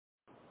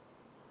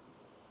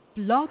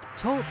Blog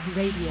Talk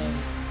Radio.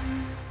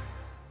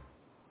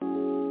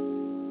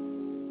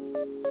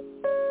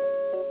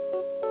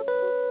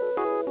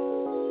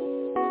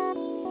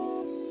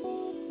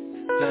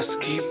 Let's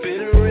keep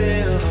it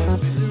real.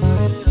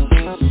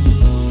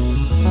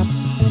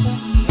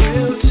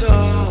 Real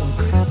talk.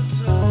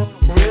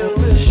 Real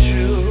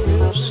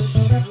issues.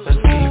 Let's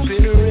keep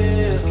it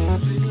real.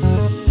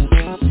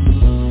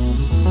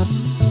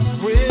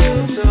 Real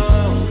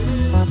talk.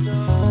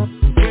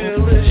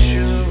 Real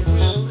issues.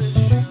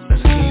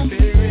 Let's keep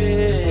it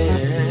real.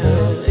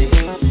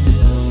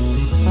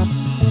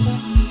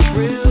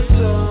 Real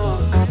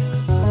talk.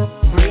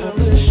 Real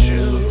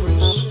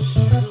issues.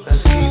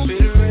 Let's keep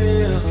it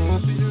real.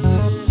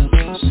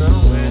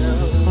 Somewhere.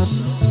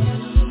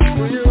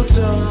 Real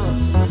talk.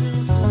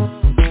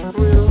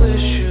 Real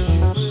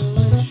issues.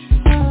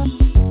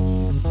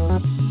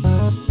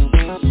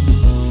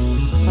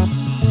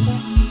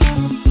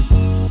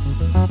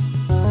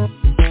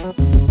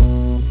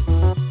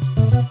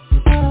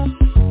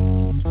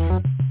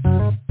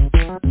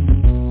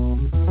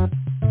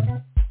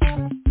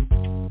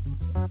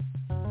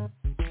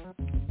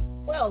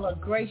 Well, a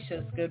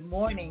gracious good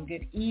morning,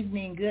 good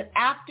evening, good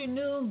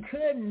afternoon,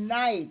 good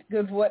night,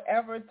 good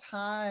whatever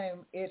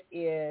time it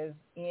is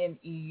in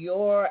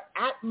your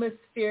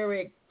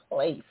atmospheric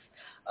place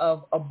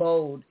of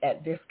abode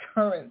at this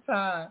current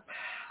time.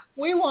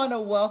 We want to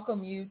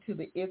welcome you to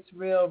the It's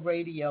Real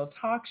Radio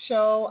Talk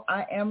Show.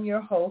 I am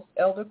your host,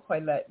 Elder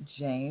Quaylette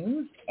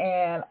James,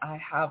 and I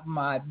have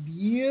my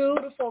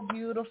beautiful,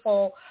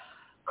 beautiful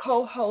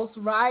co-host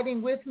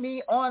riding with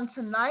me on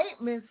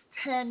tonight, Miss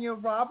Tanya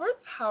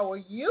Roberts. How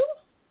are you?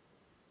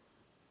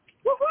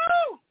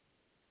 Woohoo!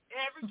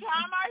 Every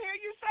time I hear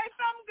you say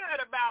something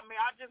good about me,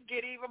 I just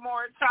get even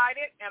more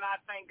excited, and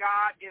I thank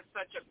God it's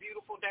such a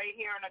beautiful day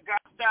here in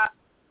Augusta,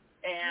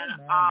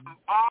 and I'm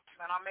off,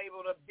 and I'm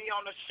able to be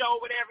on the show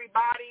with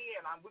everybody,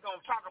 and we're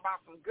going to talk about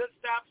some good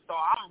stuff, so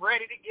I'm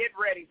ready to get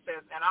ready,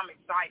 sis, and I'm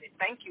excited.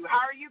 Thank you.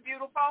 How are you,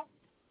 beautiful?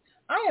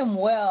 I am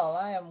well.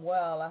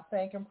 I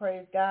thank and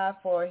praise God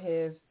for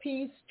his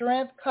peace,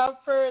 strength,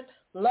 comfort,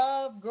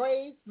 love,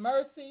 grace,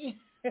 mercy,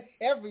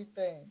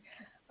 everything.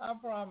 I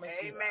promise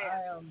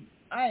Amen. you.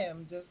 I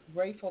am just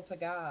grateful to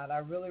God. I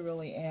really,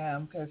 really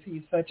am, because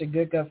he's such a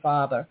good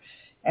father,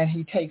 and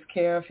he takes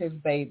care of his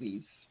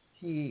babies.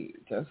 He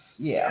just,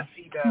 Yes,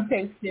 he does. He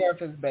takes care of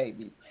his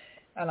babies,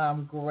 and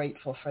I'm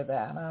grateful for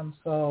that. I'm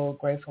so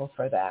grateful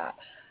for that.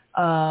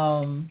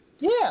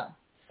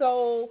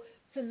 So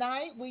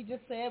tonight we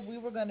just said we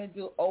were going to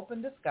do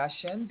open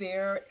discussion.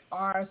 There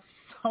are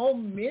so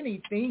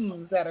many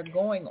things that are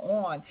going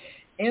on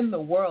in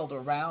the world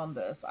around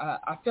us.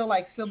 I feel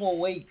like Sybil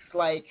Weeks,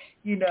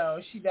 she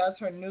does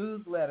her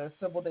newsletter,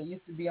 Sybil, that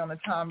used to be on the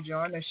Tom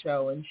Joyner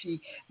show, and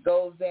she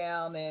goes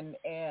down and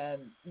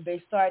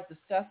they start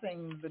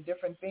discussing the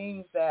different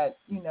things that,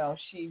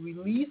 she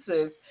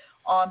releases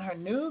on her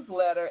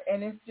newsletter,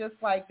 and it's just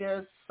like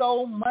there's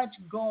so much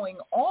going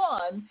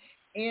on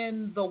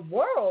in the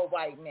world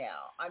right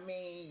now. I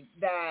mean,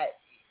 that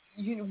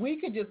we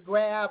could just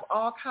grab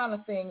all kind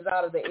of things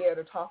out of the air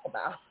to talk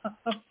about.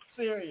 I'm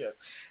serious.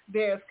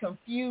 There's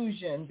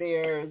confusion,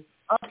 there's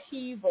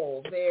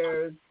upheaval,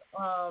 there's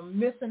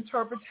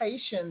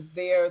misinterpretations,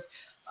 there's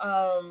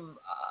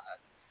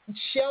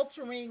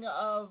sheltering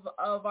of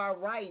our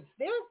rights.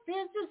 There's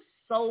just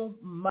so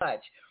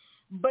much.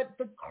 But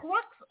the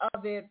crux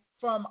of it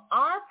from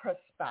our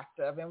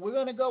perspective, and we're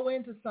going to go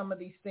into some of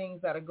these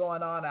things that are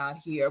going on out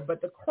here, but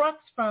the crux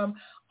from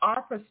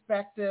our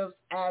perspective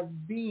as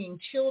being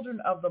children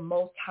of the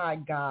Most High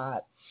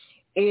God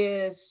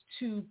is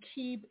to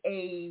keep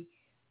a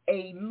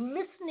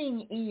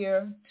listening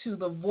ear to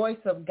the voice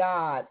of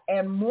God,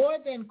 and more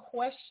than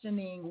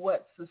questioning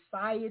what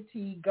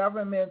society,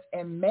 governments,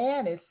 and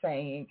man is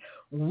saying,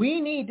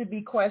 we need to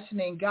be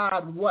questioning,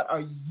 God, what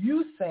are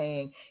you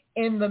saying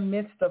in the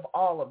midst of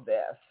all of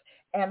this?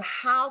 And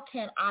how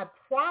can I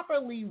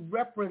properly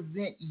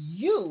represent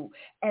you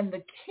and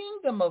the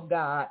kingdom of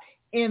God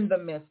in the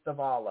midst of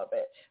all of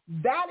it?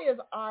 That is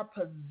our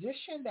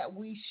position that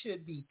we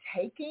should be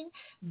taking.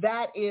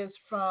 That is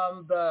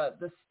from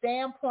the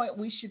standpoint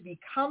we should be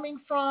coming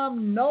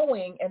from,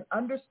 knowing and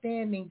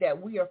understanding that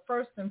we are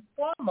first and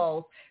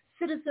foremost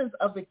citizens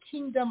of the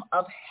kingdom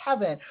of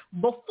heaven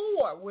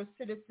before we're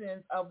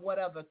citizens of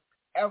whatever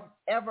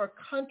ever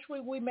country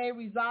we may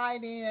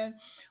reside in,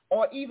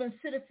 or even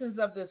citizens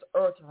of this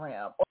earth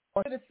realm,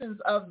 or citizens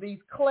of these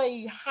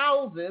clay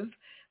houses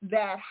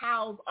that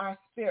house our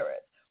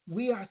spirits.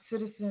 We are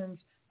citizens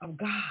of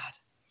God,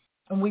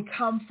 and we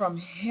come from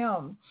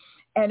him.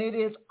 And it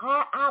is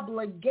our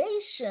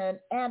obligation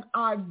and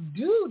our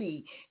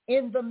duty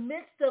in the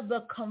midst of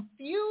the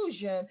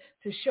confusion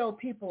to show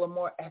people a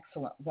more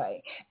excellent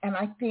way. And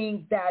I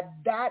think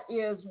that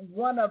is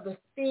one of the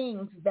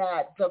things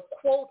that the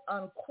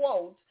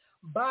quote-unquote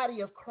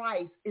body of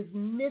Christ is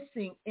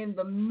missing in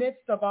the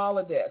midst of all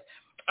of this.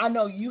 I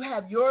know you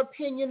have your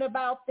opinion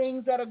about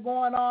things that are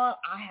going on.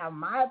 I have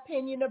my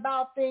opinion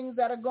about things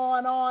that are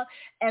going on.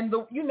 And,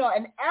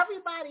 and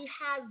everybody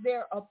has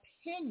their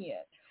opinion.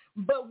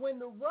 But when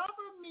the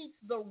rubber meets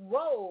the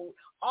road,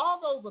 all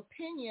those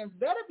opinions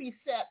better be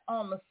set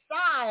on the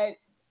side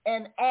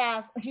and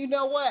ask, you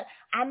know what?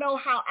 I know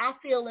how I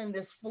feel in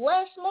this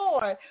flesh,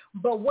 Lord,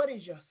 but what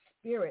is your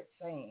spirit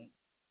saying?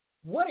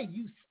 What are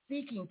you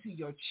speaking to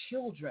your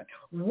children?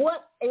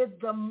 What is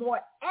the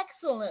more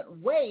excellent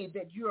way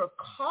that you're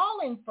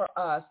calling for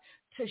us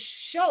to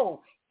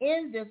show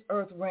in this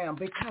earth realm?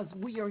 Because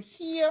we are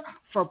here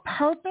for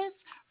purpose,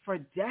 for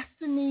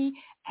destiny,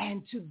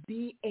 and to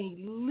be a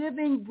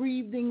living,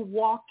 breathing,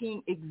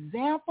 walking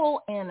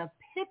example and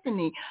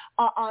epiphany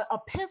of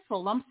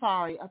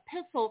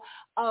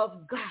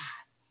God,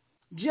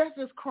 just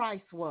as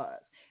Christ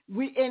was.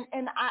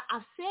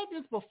 I've said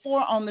this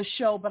before on the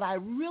show, but I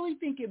really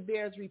think it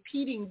bears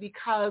repeating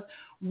because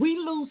we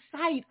lose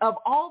sight of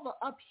all the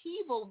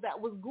upheaval that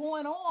was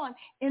going on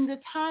in the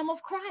time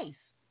of Christ.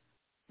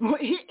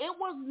 It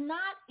was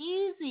not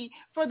easy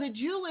for the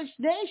Jewish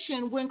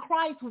nation when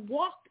Christ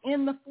walked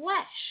in the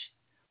flesh.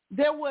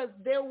 They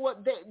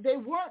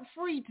weren't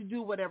free to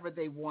do whatever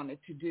they wanted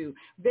to do.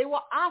 They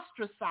were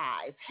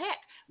ostracized. Heck,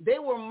 they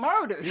were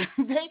murdered.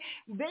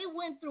 They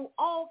went through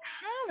all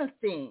kinds of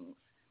things.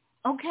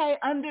 Okay,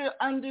 under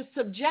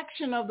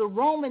subjection of the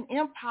Roman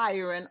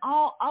Empire and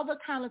all other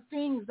kind of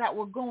things that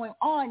were going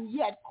on,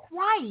 yet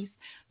Christ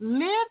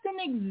lived an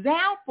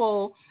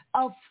example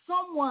of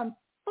someone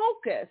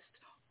focused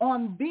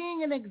on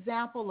being an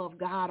example of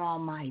God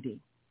Almighty,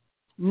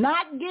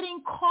 not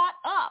getting caught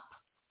up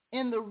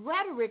in the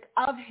rhetoric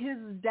of his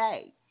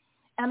day.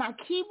 And I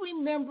keep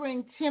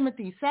remembering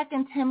Timothy,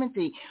 2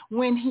 Timothy,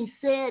 when he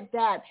said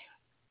that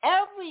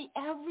every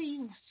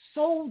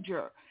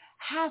soldier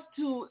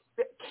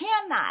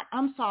cannot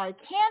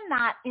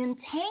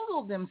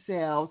entangle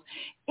themselves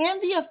in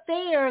the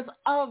affairs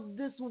of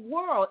this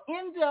world,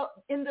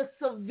 in the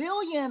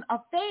civilian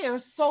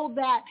affairs, so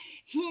that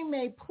he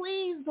may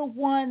please the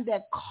one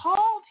that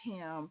called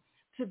him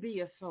to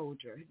be a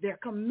soldier. Their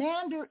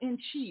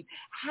commander-in-chief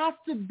has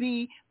to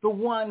be the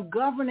one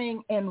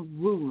governing and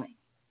ruling.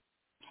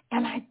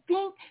 And I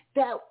think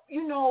that,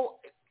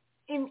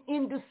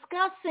 in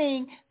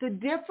discussing the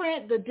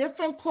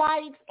different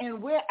plights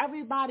and where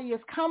everybody is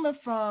coming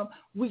from,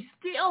 we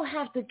still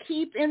have to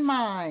keep in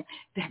mind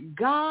that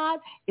God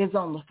is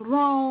on the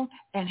throne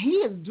and he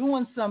is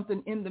doing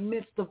something in the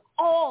midst of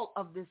all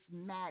of this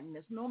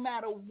madness, no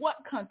matter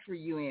what country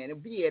you're in,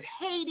 be it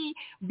Haiti,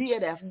 be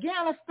it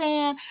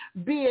Afghanistan,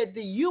 be it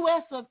the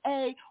US of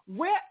A,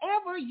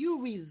 wherever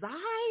you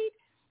reside.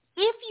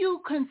 If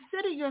you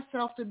consider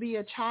yourself to be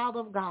a child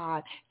of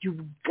God,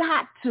 you've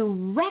got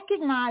to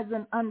recognize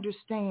and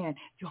understand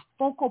your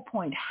focal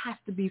point has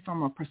to be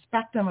from a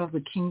perspective of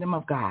the kingdom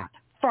of God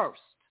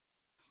first.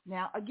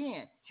 Now,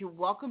 again, you're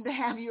welcome to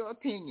have your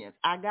opinions.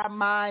 I got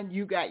mine,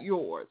 you got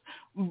yours.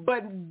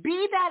 But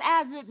be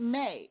that as it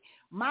may,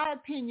 my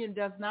opinion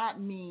does not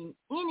mean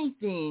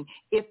anything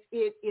if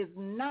it is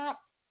not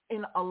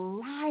in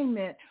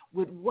alignment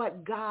with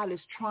what God is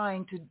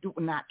trying to do,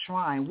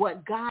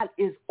 what God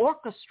is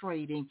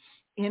orchestrating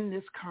in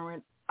this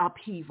current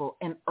upheaval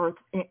in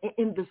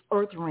this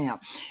earth realm.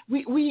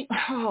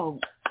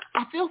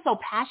 I feel so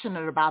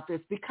passionate about this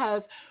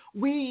because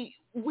we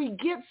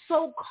get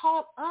so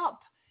caught up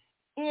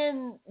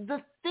in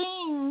the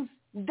things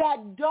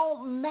that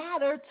don't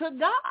matter to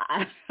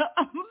God.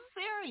 I'm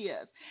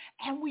serious.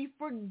 And we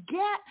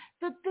forget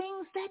the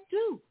things that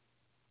do.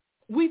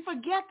 We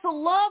forget to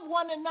love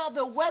one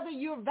another, whether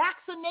you're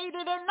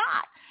vaccinated or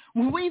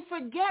not. We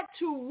forget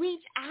to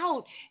reach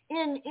out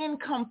in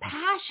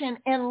compassion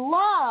and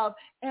love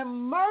and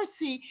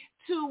mercy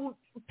to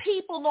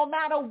people, no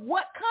matter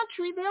what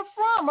country they're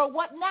from or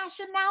what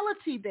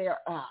nationality they're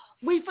of.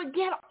 We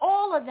forget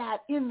all of that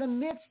in the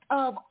midst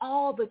of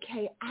all the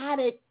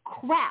chaotic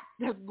crap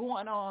that's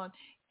going on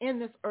in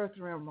this earth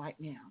realm right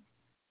now.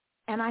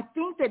 And I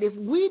think that if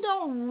we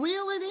don't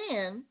reel it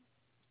in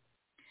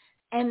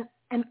and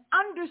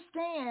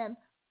understand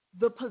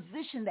the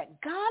position that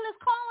God is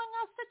calling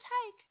us to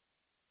take,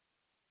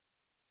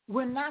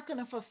 we're not going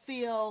to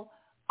fulfill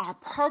our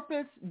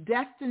purpose,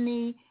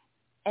 destiny,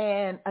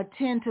 and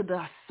attend to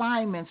the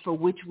assignments for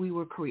which we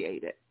were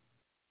created.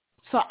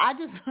 So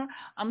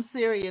I'm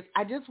serious.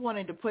 I just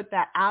wanted to put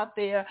that out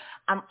there.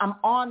 I'm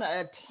on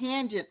a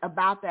tangent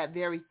about that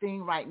very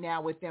thing right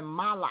now within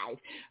my life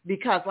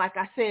because, like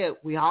I said,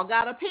 we all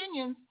got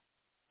opinions,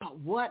 but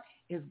what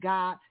is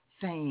God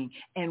saying?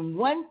 And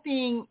one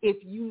thing,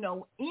 if you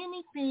know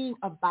anything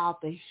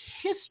about the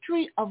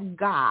history of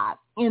God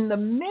in the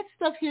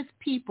midst of his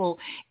people,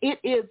 it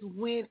is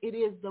when it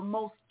is the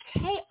most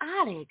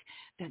chaotic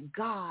that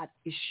God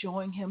is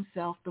showing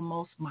himself the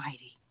most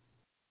mighty.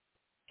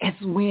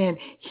 It's when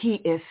he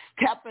is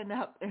stepping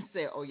up and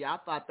saying, oh,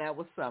 y'all thought that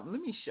was something.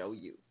 Let me show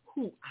you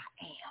who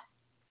I am.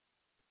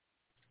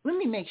 Let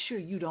me make sure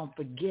you don't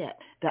forget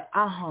that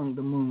I hung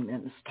the moon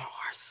and the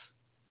stars.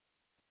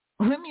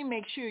 Let me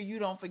make sure you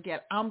don't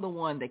forget I'm the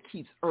one that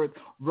keeps Earth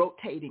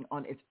rotating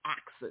on its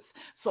axis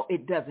so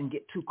it doesn't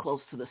get too close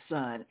to the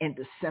sun and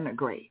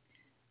disintegrate.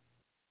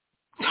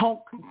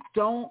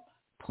 Don't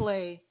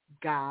play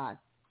God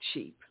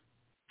cheap.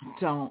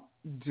 don't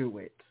do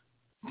it.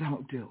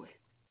 Don't do it.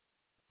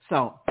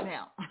 So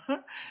now,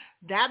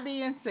 that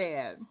being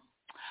said,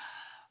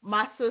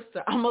 my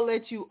sister, I'm going to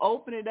let you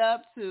open it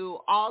up to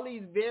all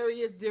these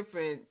various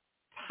different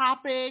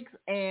topics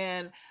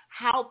and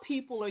how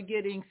people are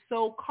getting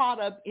so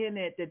caught up in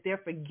it that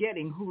they're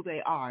forgetting who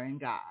they are in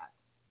God.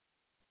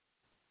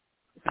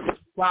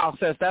 Wow,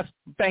 sis,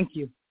 thank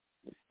you.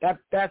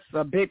 That's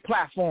a big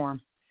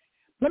platform.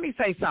 Let me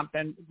say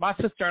something. My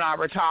sister and I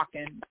were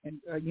talking,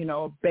 and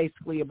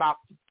basically about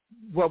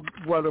what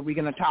are we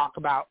going to talk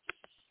about.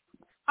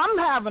 I'm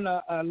having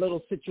a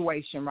little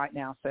situation right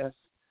now, sis.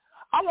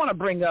 I want to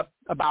bring up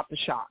about the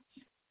shots.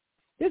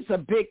 This is a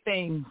big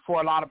thing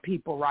for a lot of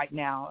people right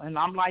now, and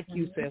I'm like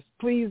you, sis.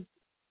 Please,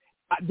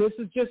 this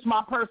is just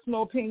my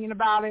personal opinion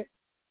about it.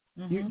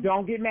 You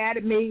don't get mad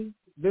at me.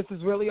 This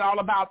is really all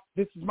about,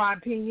 this is my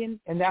opinion,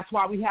 and that's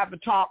why we have the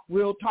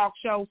real talk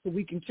show, so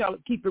we can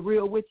keep it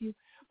real with you.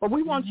 But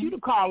we want you to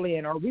call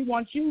in, or we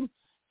want you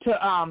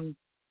to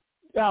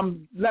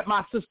let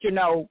my sister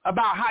know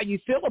about how you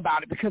feel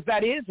about it, because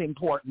that is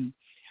important.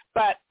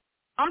 But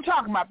I'm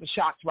talking about the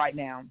shots right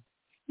now.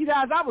 You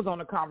guys, I was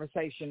on a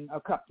conversation a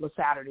couple of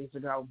Saturdays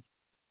ago,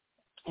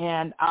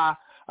 and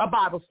a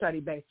Bible study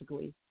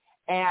basically,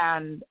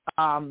 and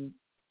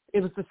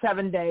it was the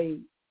 7-day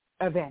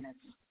Adventist.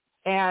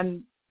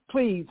 And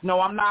please,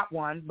 no, I'm not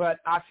one, but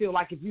I feel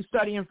like if you're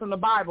studying from the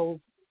Bible,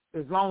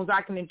 as long as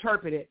I can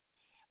interpret it,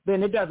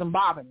 then it doesn't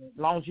bother me,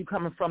 as long as you're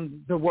coming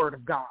from the Word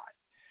of God.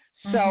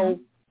 So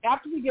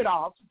after we get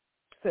off,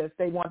 sis,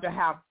 they want to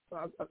have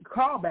a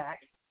call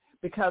back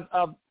because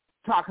of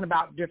talking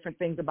about different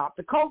things about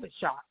the COVID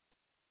shot.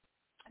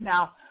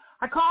 Now,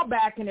 I called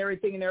back and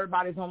everything, and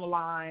everybody's on the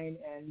line,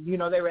 and,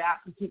 they were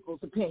asking people's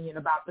opinion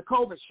about the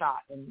COVID shot.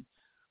 And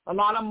a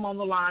lot of them on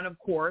the line, of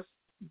course,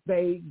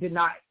 they did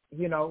not,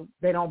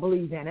 they don't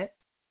believe in it.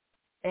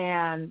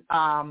 And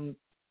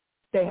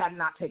they had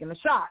not taken the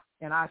shot.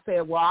 And I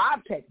said, well,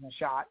 I've taken a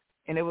shot.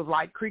 And it was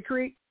like, creak,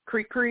 creak,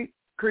 creak, creak,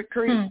 creak,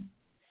 creak.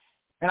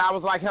 And I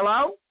was like,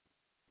 hello?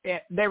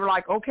 And they were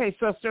like, okay,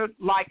 sister,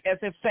 like as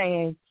if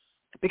saying,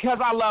 because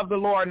I love the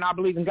Lord and I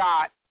believe in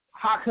God,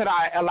 how could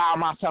I allow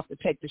myself to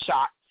take the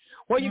shot?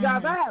 Well, you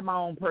guys, I have my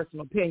own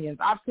personal opinions.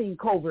 I've seen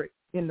COVID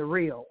in the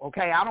real,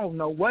 okay? I don't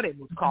know what it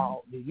was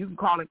called. You can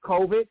call it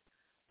COVID.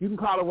 You can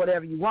call it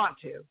whatever you want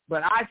to.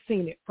 But I've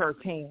seen it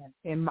firsthand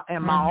in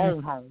my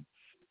own home.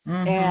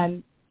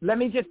 And let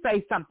me just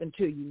say something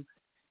to you.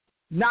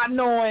 Not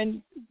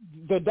knowing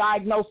the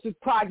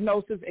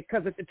prognosis,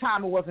 because at the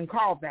time it wasn't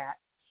called that,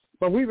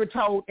 but we were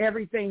told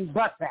everything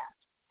but that.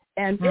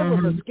 And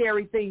it was a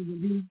scary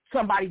thing.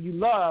 Somebody you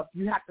love,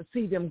 you have to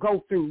see them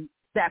go through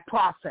that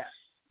process.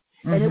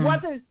 And it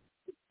wasn't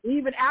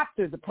even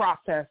after the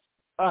process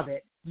of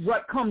it,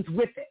 what comes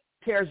with it.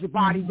 Tears your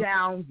body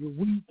down, you're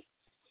weak.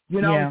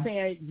 You know what I'm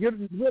saying? You're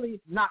really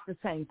not the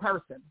same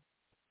person.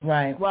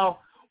 Right.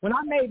 Well, when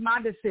I made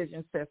my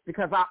decision, sis,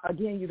 because,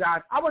 you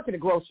guys, I work at a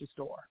grocery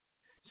store.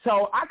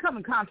 So I come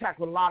in contact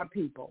with a lot of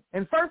people.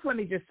 And first, let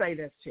me just say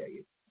this to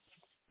you.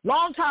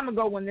 Long time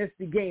ago when this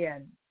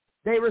began,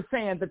 they were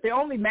saying that the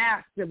only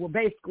masks that will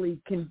basically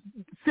can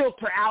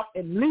filter out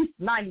at least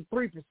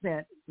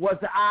 93% was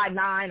the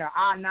I-9 or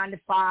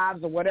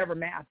I-95s or whatever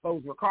masks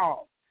those were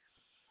called.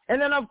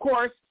 And then, of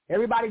course,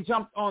 everybody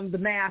jumped on the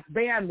mask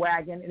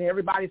bandwagon and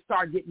everybody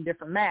started getting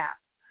different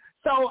masks.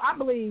 So I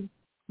believe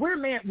we're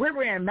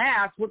wearing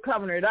masks, we're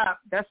covering it up.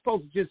 That's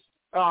supposed to just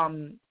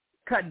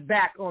cut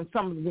back on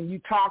some of when you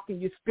talk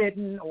and you're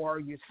spitting or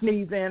you're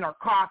sneezing or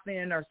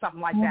coughing or something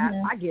like that.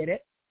 I get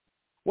it.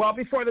 Well,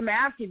 before the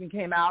mask even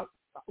came out,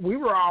 we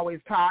were always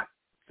taught,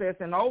 sis,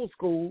 in old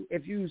school,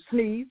 if you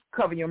sneeze,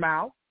 cover your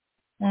mouth.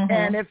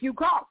 And if you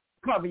cough,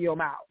 cover your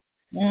mouth.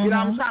 You know what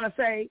I'm trying to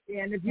say?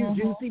 And if you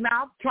juicy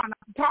mouth, try not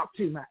to talk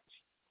too much.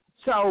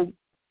 So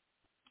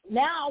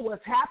now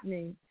what's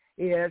happening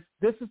is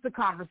this is the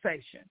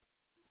conversation.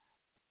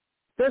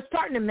 They're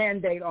starting to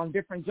mandate on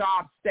different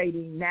jobs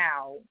stating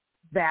now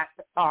that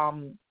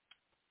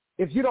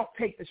if you don't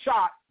take the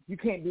shot, you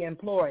can't be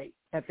employed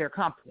at their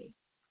company.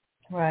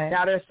 Right.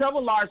 Now, there are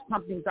several large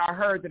companies I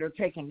heard that are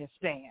taking this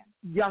stand.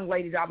 Young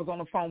lady that I was on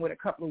the phone with a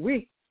couple of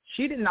weeks,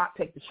 she did not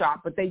take the shot,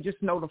 but they just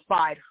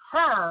notified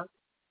her,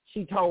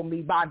 she told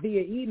me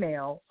via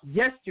email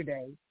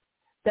yesterday,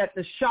 that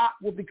the shot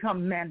will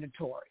become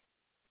mandatory.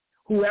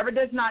 Whoever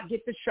does not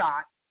get the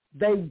shot,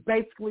 they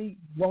basically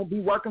won't be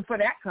working for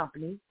that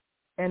company,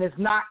 and it's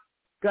not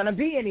going to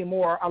be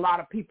anymore a lot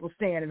of people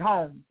staying at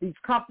home. These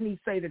companies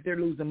say that they're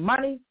losing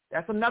money.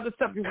 That's another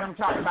subject we're going to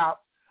talk about,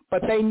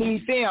 but they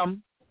need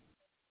them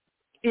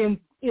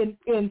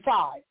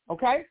inside,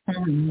 okay?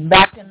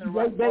 Back in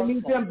the they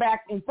need them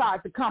back inside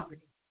the company.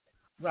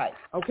 Right.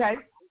 Okay?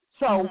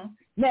 So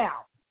now,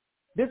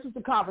 this is the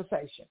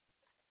conversation.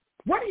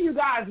 What do you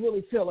guys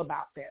really feel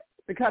about this?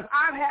 Because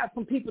I've had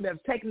some people that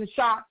have taken the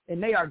shot,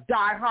 and they are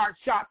diehard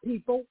shot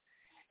people,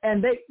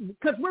 and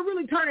because we're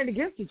really turning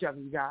against each other,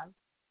 you guys.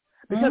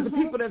 Because the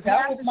people that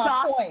have had the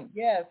shot, point.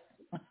 Yes.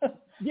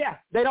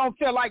 they don't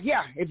feel like,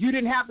 if you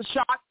didn't have the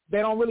shot, they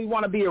don't really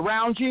want to be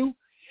around you.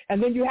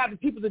 And then you have the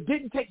people that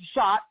didn't take the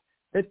shot,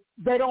 that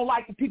they don't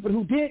like the people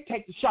who did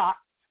take the shot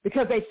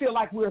because they feel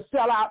like we're a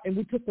sellout and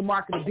we took the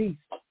mark of the beast.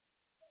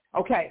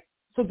 Okay,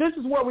 so this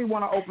is where we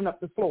want to open up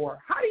the floor.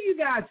 How do you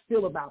guys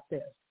feel about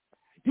this?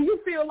 Do you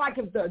feel like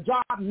if the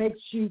job makes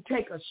you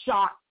take a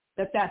shot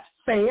that that's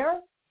fair?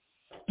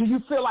 Do you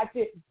feel like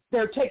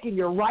they're taking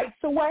your rights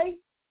away?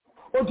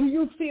 Or do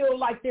you feel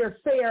like they're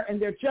fair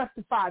and they're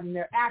justified in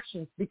their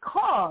actions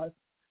because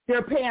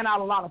they're paying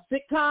out a lot of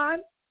sick time?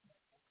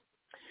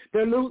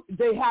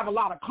 They have a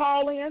lot of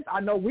call-ins. I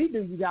know we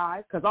do, you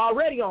guys, because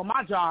already on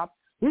my job,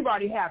 we've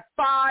already had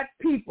 5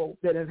 people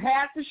that have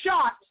had the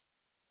shot.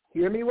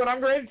 Hear me what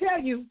I'm going to tell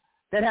you,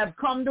 that have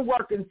come to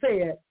work and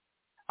said,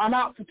 I'm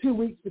out for 2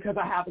 weeks because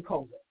I have the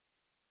COVID.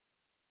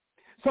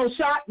 So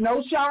shot,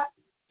 no shot,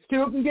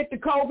 still can get the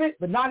COVID,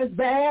 but not as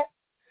bad.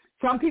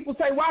 Some people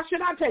say, why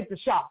should I take the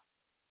shot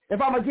if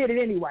I'm going to get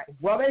it anyway?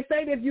 Well, they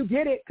say that if you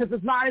get it, because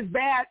it's not as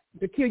bad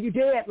to kill you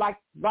dead like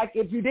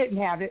if you didn't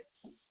have it.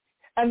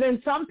 And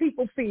then some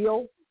people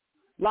feel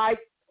like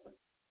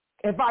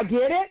if I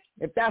get it,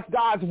 if that's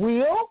God's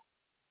will,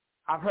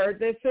 I've heard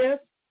this, sis,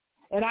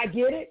 and I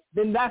get it,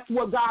 then that's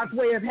what God's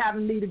way of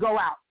having me to go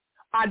out.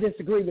 I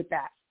disagree with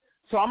that.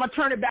 So I'm going to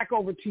turn it back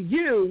over to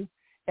you,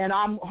 and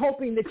I'm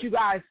hoping that you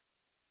guys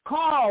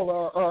call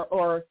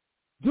or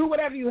do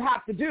whatever you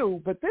have to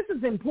do, but this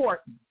is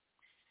important.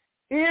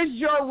 Is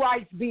your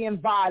rights being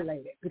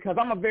violated? Because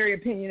I'm a very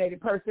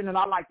opinionated person, and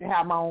I like to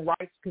have my own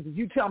rights, because if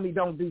you tell me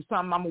don't do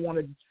something, I'm going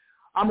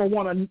to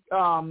want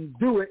to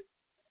do it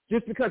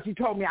just because you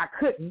told me I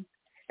couldn't,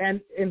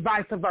 and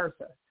vice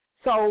versa.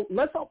 So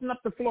let's open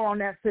up the floor on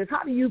that, sis.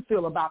 How do you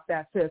feel about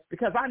that, sis?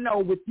 Because I know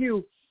with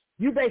you,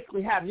 you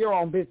basically have your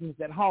own business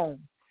at home.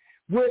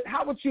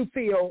 How would you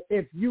feel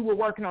if you were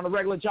working on a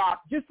regular job,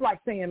 just like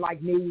saying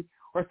like me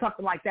or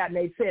something like that, and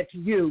they said to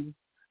you,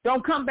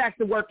 don't come back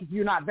to work if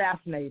you're not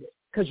vaccinated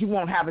because you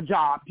won't have a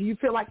job? Do you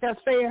feel like that's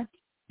fair?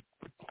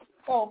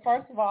 So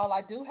first of all,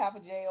 I do have a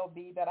job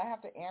that I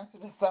have to answer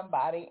to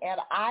somebody,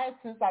 and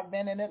since I've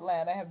been in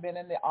Atlanta, have been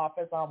in the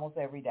office almost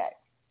every day.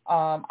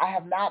 I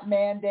have not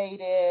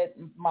mandated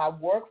my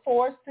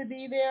workforce to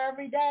be there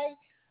every day,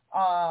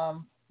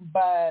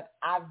 but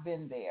I've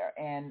been there,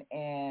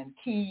 and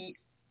key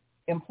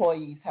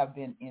employees have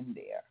been in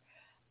there.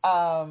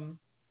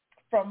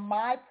 From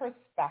my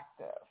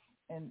perspective,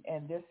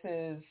 and this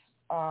is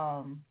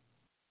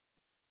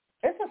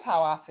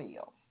how I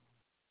feel.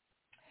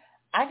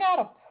 I got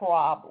a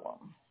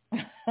problem.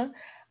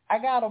 I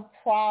got a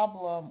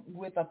problem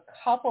with a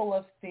couple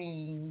of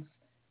things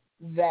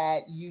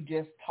that you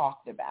just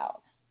talked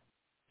about,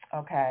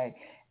 okay?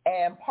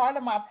 And part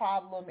of my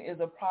problem is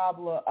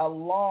a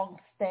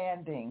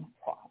long-standing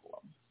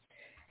problem,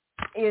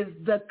 is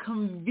the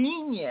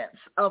convenience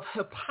of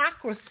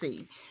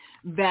hypocrisy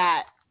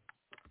that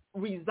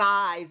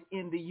resides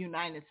in the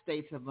United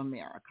States of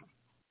America.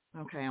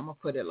 Okay, I'm going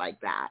to put it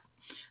like that.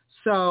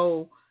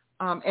 So,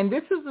 and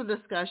this is a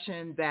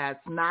discussion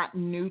that's not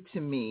new to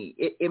me.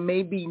 It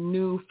may be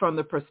new from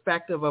the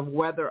perspective of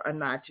whether or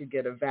not you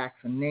get a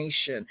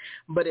vaccination,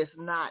 but it's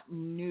not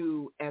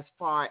new as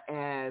far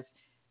as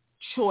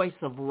choice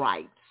of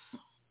rights,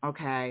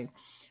 okay?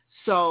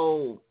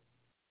 So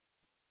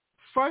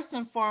first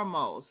and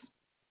foremost,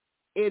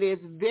 it is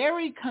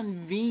very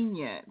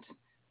convenient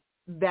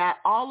that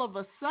all of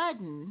a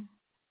sudden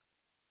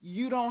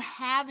you don't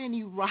have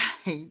any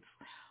rights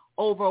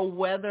over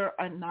whether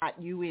or not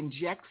you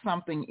inject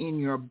something in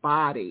your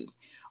body,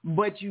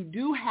 but you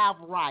do have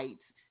rights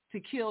to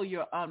kill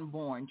your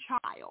unborn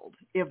child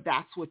if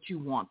that's what you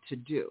want to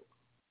do.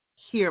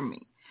 Hear me.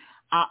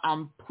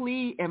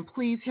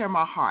 Please hear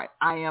my heart.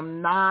 I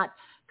am not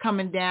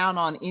coming down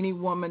on any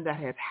woman that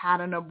has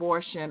had an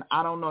abortion.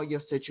 I don't know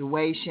your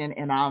situation,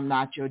 and I'm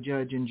not your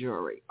judge and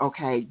jury,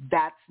 okay?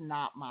 That's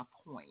not my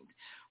point.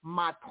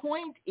 My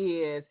point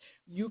is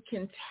you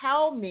can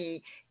tell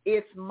me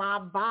it's my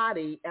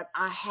body and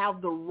I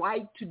have the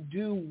right to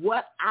do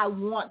what I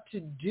want to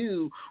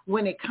do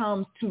when it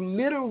comes to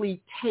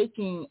literally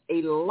taking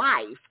a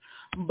life,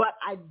 but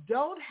I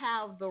don't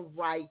have the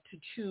right to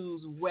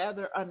choose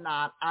whether or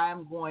not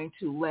I'm going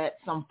to let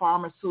some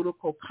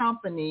pharmaceutical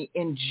company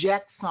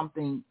inject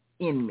something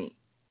in me.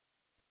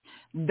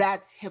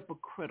 That's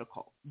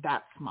hypocritical.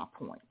 That's my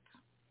point,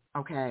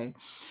 okay?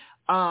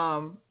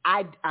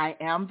 I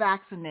am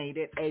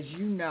vaccinated. As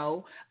you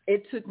know,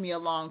 it took me a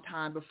long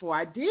time before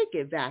I did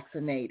get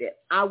vaccinated.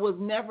 I was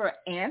never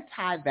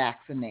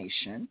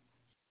anti-vaccination.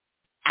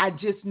 I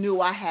just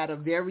knew I had a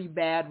very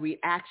bad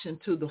reaction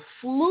to the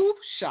flu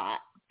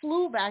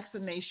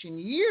vaccination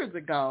years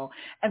ago.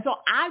 And so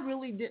I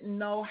really didn't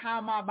know how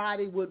my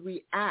body would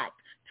react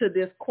to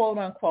this quote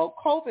unquote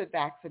COVID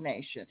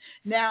vaccination.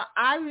 Now,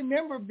 I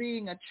remember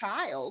being a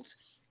child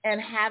and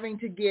having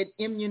to get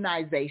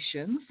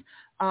immunizations.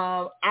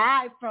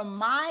 I, from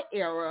my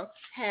era,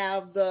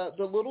 have the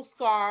little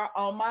scar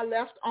on my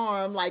left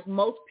arm, like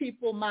most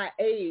people my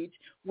age,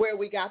 where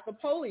we got the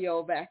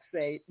polio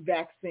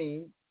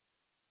vaccine.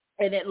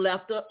 And it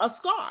left a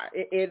scar.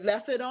 It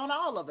left it on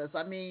all of us.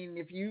 I mean,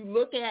 if you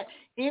look at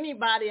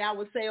anybody, I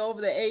would say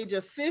over the age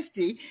of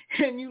 50,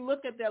 and you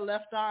look at their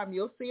left arm,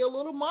 you'll see a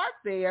little mark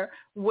there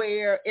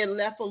where it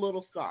left a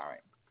little scarring,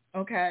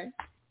 okay?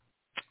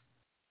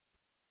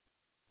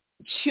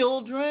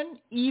 Children,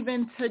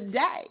 even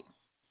today,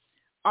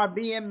 are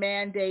being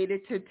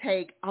mandated to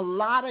take a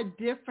lot of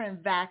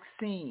different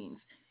vaccines.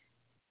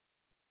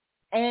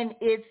 And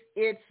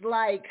it's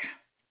like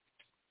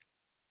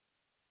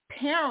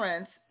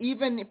parents,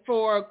 even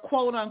for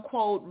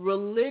quote-unquote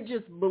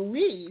religious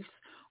beliefs,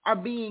 are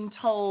being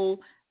told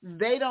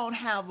they don't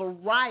have a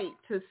right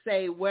to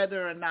say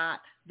whether or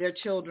not their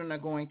children are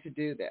going to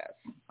do this.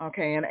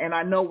 Okay, and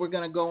I know we're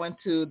going to go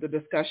into the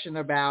discussion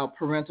about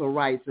parental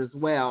rights as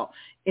well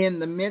in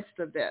the midst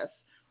of this.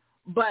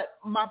 But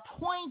my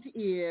point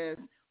is,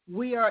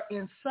 we are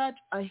in such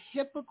a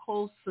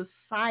hypocritical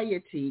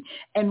society,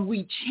 and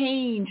we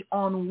change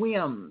on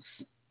whims.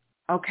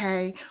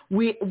 Okay,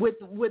 with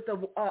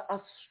a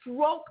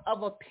stroke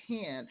of a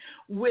pen,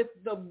 with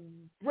the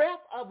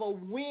breath of a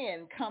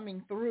wind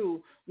coming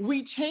through,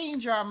 we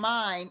change our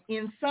mind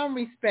in some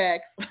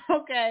respects,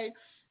 okay,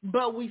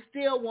 but we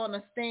still want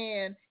to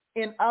stand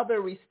in other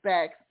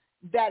respects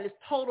that is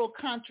total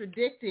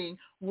contradicting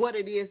what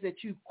it is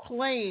that you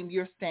claim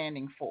you're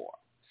standing for.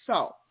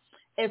 So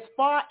as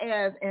far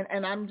as,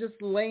 and I'm just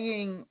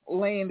laying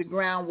the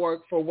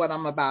groundwork for what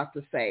I'm about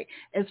to say,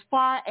 as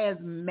far as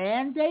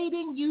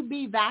mandating you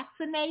be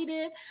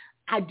vaccinated,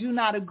 I do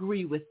not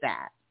agree with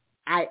that.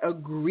 I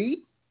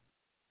agree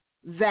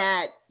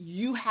that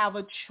you have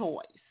a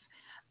choice.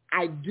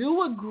 I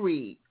do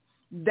agree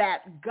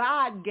that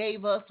God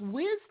gave us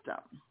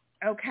wisdom,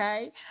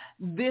 okay?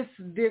 This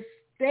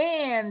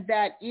stand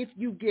that if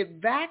you get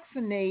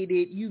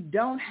vaccinated, you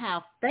don't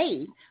have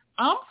faith,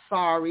 I'm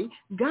sorry,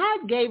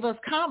 God gave us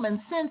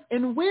common sense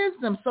and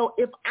wisdom. So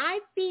if I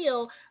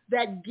feel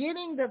that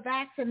getting the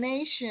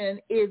vaccination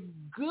is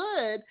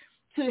good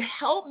to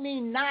help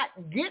me not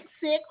get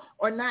sick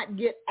or not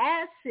get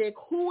as sick,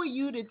 who are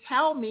you to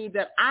tell me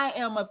that I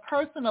am a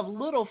person of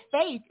little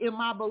faith in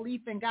my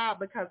belief in God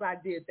because I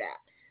did that,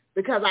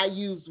 because I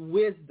used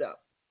wisdom,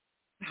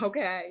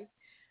 okay?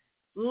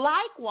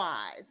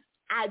 Likewise,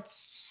 I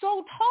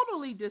so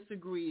totally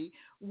disagree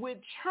with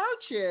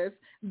churches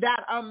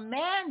that are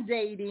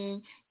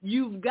mandating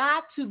you've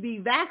got to be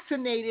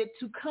vaccinated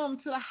to come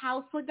to the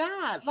house of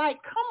God. Like,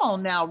 come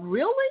on now,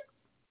 really?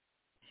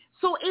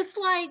 So it's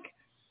like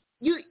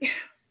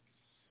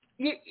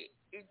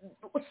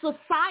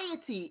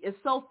society is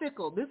so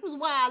fickle. This is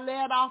why I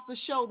led off the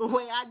show the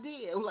way I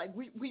did. Like,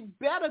 we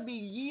better be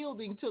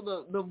yielding to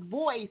the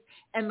voice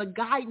and the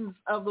guidance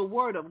of the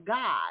Word of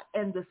God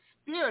and the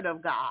Spirit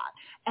of God,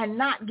 and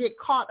not get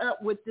caught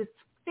up with this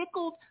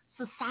fickle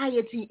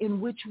society in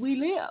which we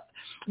live.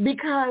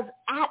 Because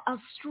at a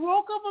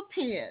stroke of a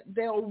pen,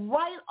 they'll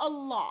write a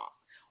law,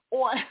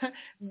 or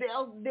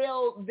they'll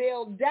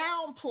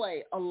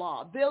downplay a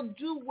law. They'll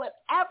do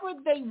whatever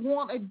they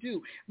want to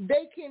do.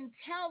 They can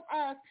tell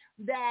us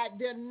that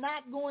they're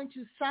not going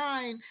to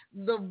sign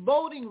the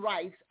Voting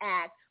Rights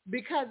Act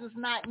because it's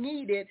not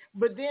needed,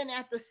 but then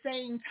at the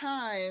same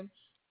time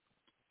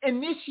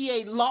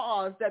initiate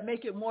laws that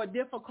make it more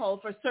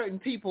difficult for certain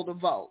people to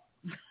vote,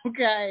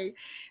 okay?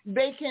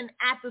 They can,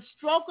 at the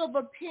stroke of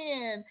a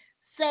pen,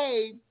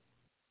 say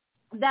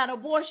that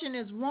abortion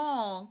is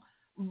wrong,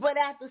 but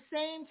at the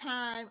same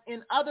time,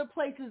 in other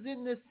places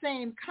in the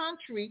same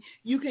country,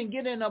 you can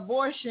get an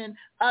abortion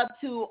up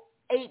to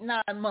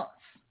 8-9 months.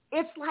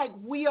 It's like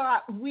we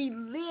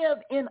live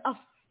in a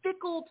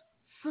fickle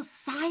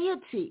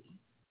society.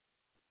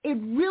 It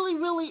really,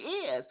 really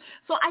is.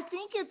 So I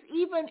think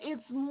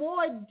it's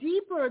more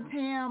deeper,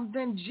 Tam,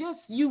 than just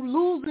you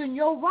losing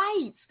your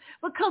rights.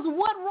 Because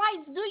what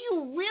rights do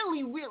you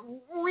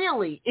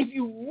really, if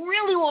you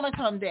really want to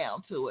come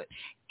down to it,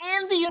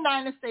 in the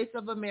United States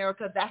of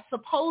America, that's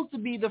supposed to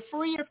be the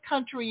freest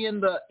country in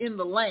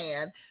the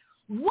land,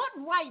 what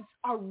rights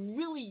are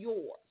really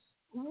yours?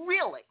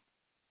 Really?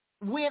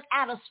 When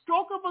at a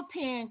stroke of a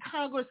pen,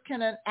 Congress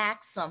can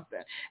enact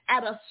something.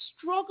 At a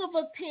stroke of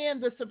a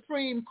pen, the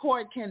Supreme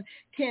Court can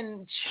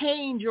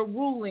change a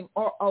ruling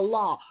or a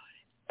law.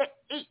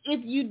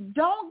 If you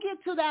don't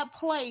get to that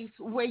place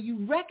where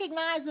you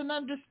recognize and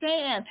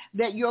understand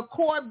that your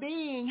core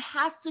being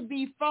has to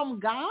be from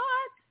God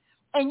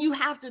and you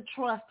have to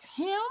trust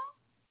him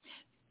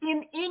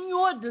in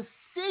your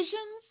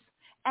decisions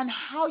and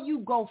how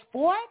you go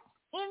forth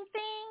in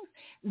things,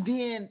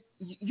 then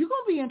you're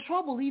going to be in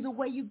trouble either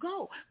way you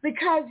go.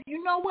 Because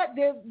you know what?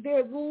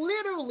 There's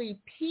literally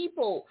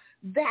people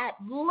that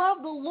love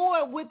the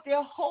Lord with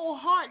their whole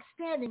heart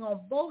standing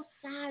on both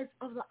sides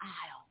of the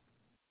aisle.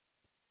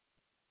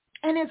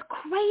 And it's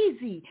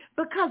crazy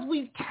because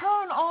we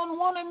turn on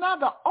one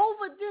another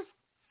over this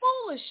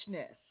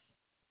foolishness.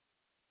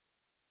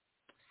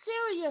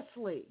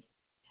 Seriously.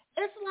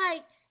 It's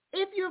like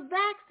if you're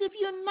vaxxed, if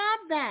you're not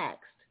vaxxed,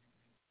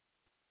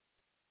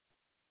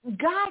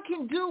 God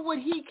can do what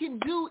he can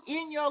do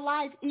in your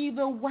life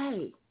either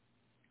way.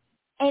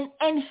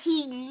 And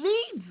he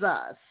leads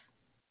us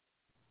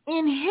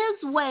in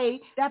his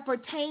way that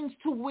pertains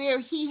to where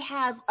he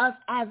has us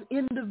as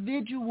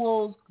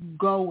individuals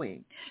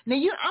going. Now,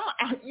 you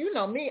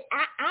know me,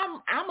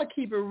 I'm going to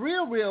keep it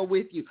real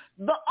with you.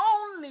 The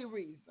only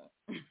reason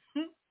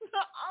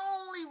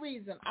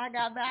I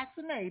got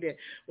vaccinated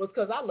was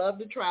because I love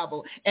to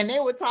travel. And they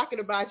were talking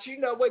about, you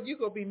know what, you're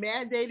going to be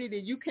mandated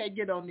and you can't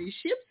get on these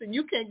ships and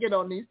you can't get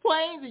on these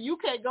planes and you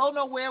can't go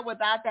nowhere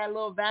without that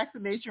little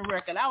vaccination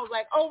record. I was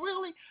like, oh,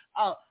 really?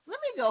 Oh, let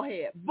me go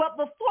ahead. But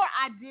before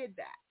I did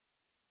that,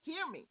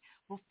 hear me,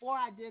 before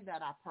I did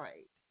that, I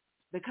prayed.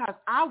 Because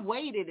I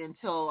waited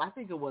until, I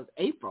think it was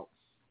April,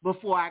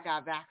 before I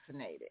got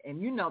vaccinated.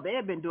 And, you know, they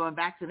had been doing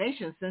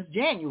vaccinations since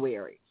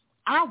January.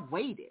 I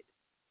waited.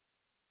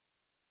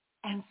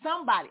 And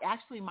somebody,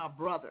 actually my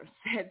brother,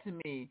 said to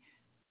me,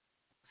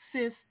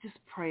 sis, just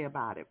pray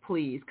about it,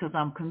 please, because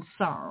I'm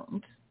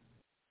concerned.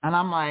 And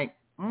I'm like,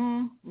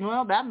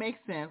 well, that makes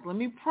sense. Let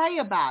me pray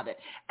about it.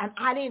 And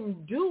I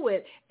didn't do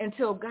it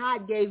until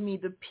God gave me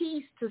the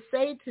peace to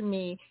say to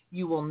me,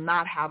 you will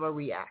not have a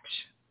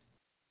reaction.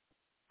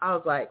 I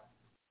was like,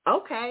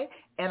 okay.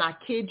 And I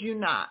kid you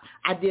not,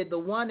 I did the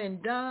one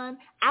and done.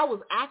 I was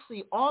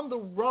actually on the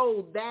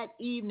road that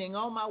evening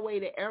on my way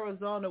to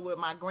Arizona with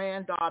my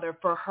granddaughter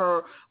for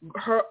her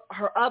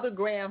other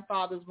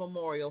grandfather's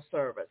memorial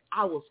service.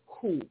 I was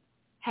cool,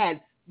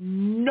 had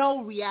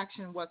no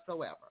reaction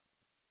whatsoever.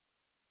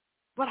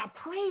 But I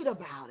prayed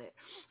about it.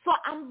 So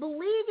I'm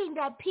believing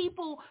that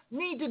people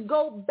need to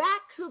go back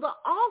to the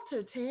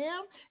altar,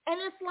 Tim. And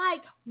it's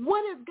like,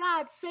 what is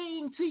God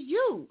saying to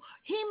you?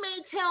 He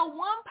may tell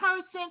one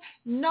person,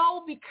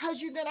 no, because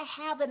you're going to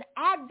have an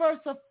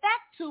adverse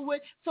effect to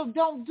it, so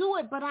don't do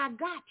it, but I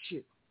got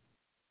you.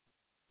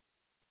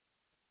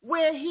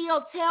 Where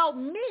he'll tell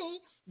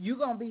me, you're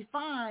going to be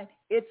fine.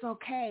 It's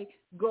okay.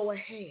 Go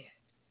ahead.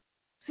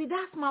 See,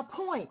 that's my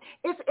point.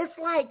 It's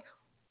like,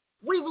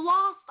 we've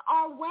lost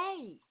our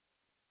way.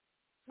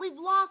 We've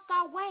lost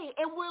our way,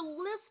 and we're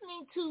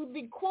listening to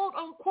the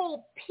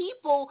quote-unquote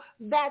people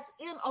that's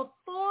in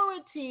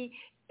authority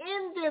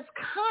in this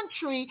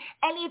country,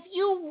 and if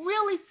you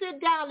really sit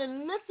down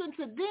and listen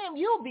to them,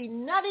 you'll be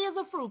nutty as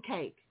a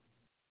fruitcake,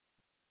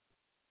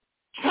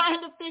 trying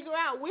to figure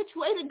out which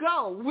way to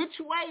go, which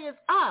way is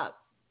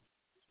up.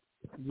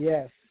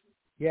 Yes.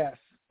 You'll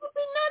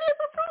be nutty as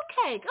a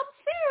fruitcake. I'm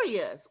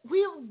serious.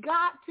 We've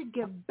got to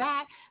get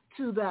back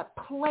to that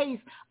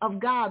place of,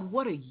 God,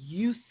 what are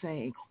you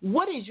saying?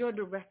 What is your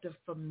directive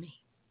for me?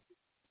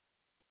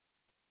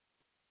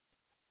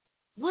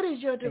 What is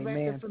your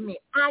directive for me?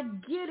 I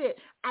get it.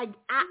 I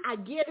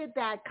get it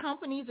that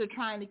companies are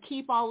trying to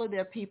keep all of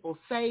their people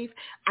safe.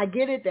 I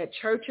get it that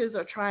churches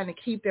are trying to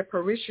keep their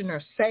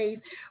parishioners safe.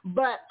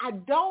 But I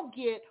don't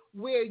get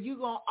where you're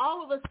going to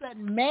all of a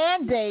sudden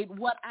mandate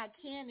what I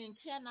can and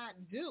cannot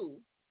do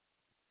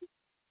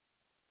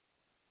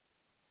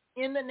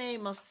in the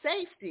name of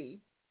safety,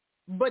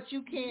 but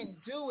you can't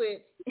do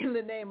it in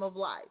the name of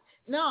life.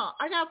 No,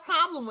 I got a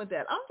problem with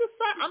that.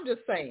 I'm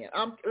just saying.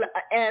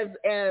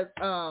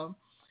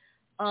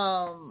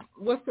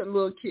 What's the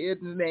little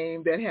kid's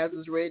name that has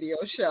his radio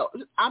show?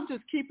 I'm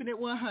just keeping it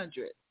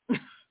 100.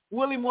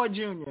 Willie Moore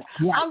Jr.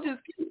 Yeah. I'm just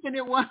keeping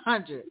it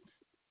 100.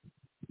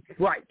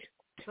 Right.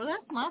 So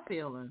that's my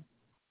feeling.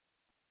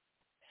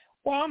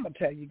 Well, I'm going to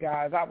tell you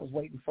guys, I was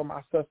waiting for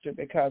my sister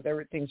because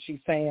everything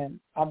she's saying,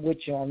 I'm with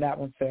you on that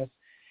one, sis.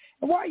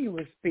 And while you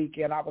were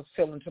speaking, I was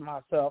feeling to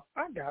myself,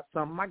 I got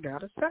something I got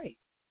to say.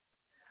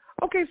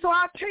 Okay, so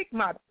I take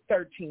my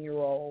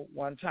 13-year-old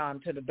one time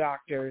to the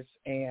doctors,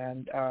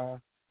 and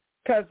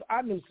because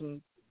I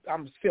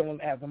was feeling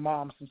as a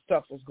mom, some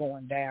stuff was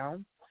going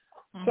down.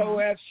 Mm-hmm. So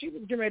as she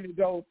was getting ready to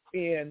go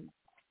in,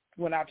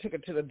 when I took her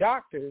to the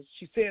doctors,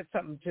 she said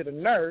something to the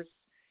nurse,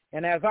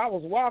 and as I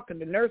was walking,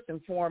 the nurse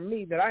informed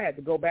me that I had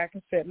to go back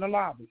and sit in the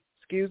lobby.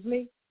 Excuse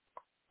me?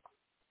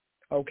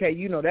 Okay,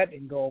 you know that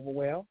didn't go over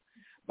well.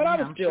 But I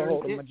was still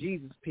holding my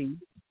Jesus peace,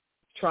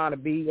 trying to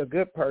be a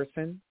good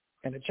person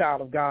and a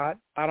child of God.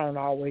 I don't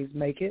always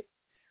make it.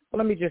 Well,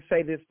 let me just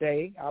say this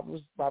day, I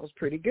was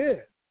pretty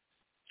good.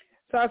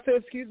 So I said,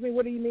 excuse me,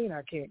 what do you mean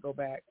I can't go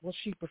back? Well,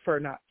 she prefer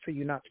for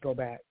you not to go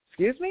back.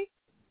 Excuse me?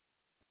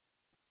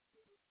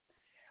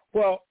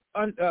 Well,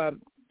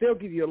 they'll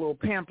give you a little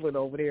pamphlet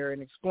over there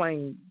and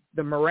explain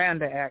the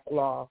Miranda Act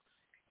law,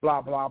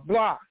 blah, blah,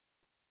 blah.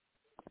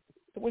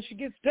 So when she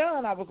gets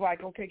done, I was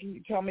like, okay, can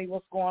you tell me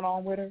what's going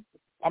on with her?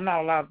 I'm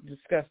not allowed to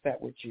discuss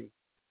that with you.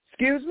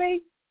 Excuse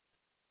me?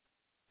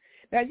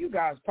 Now, you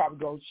guys probably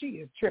go, she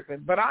is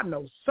tripping, but I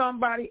know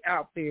somebody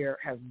out there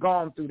has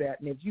gone through that,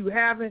 and if you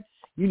haven't,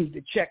 you need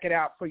to check it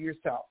out for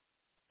yourself.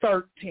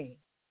 13.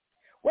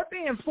 What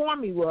they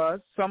informed me was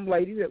some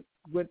lady that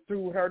went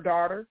through her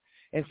daughter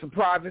in some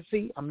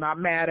privacy. I'm not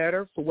mad at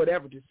her for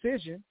whatever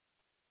decision,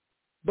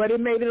 but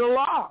it made it a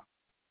law,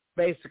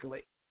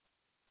 basically,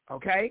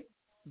 okay,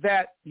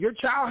 that your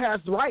child has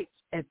rights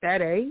at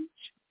that age.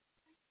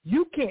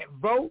 You can't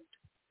vote,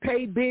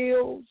 pay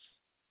bills,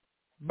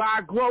 buy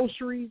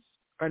groceries,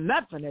 or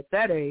nothing at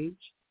that age.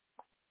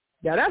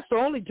 Now, that's the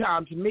only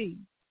time, to me,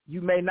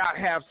 you may not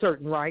have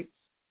certain rights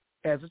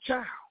as a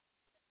child.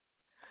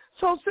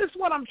 So, sis,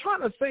 what I'm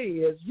trying to say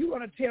is you're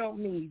going to tell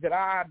me that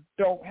I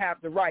don't have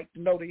the right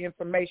to know the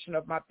information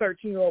of my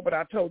 13-year-old, but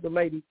I told the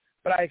lady,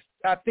 but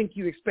I think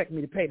you expect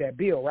me to pay that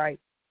bill, right?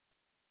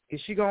 Is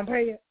she going to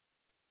pay it?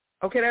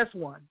 Okay, that's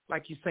one,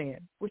 like you're saying.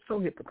 We're so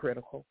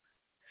hypocritical.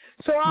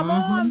 So I'm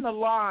on the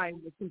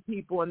line with some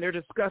people, and they're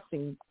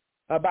discussing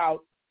about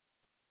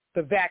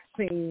the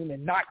vaccine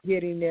and not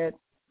getting it.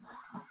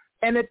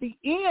 And at the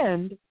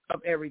end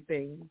of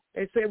everything,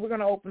 they said, we're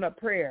going to open up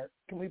prayer.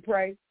 Can we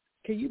pray?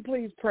 Can you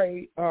please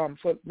pray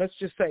for, let's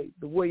just say,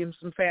 the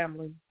Williamson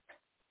family?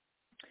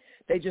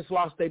 They just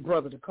lost their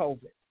brother to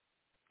COVID.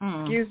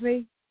 Excuse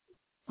me?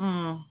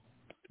 Come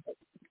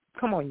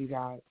on, you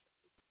guys.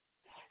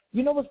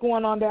 You know what's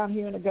going on down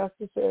here in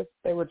Augusta, sis?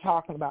 They were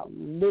talking about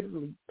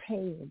literally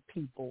paying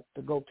people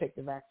to go take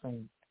the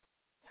vaccine.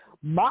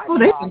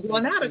 They've been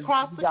doing that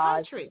across the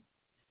country.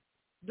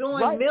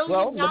 Doing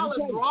million-dollar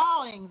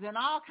drawings and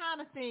all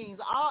kind of things.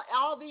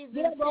 All these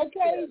incentives.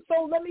 Okay,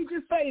 so let me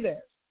just say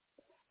this.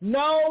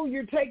 No,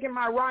 you're taking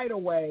my right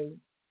away,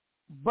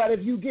 but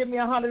if you give me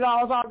 $100,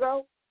 I'll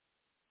go.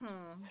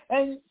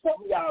 And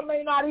some of y'all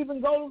may not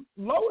even go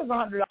low as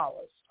 $100.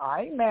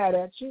 I ain't mad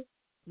at you.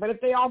 But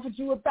if they offered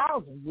you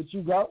 $1,000, would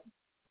you go?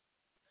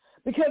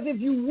 Because if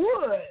you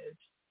would,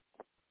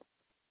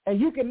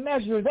 and you can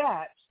measure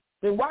that,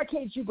 then why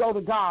can't you go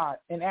to God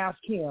and ask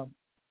him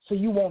so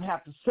you won't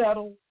have to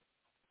settle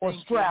or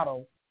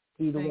straddle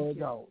either way it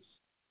goes?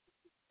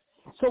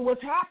 So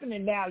what's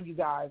happening now, you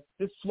guys,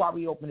 this is why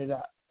we open it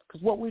up.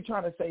 Because what we're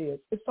trying to say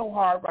is it's so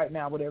hard right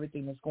now with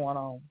everything that's going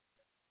on.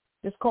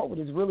 This COVID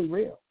is really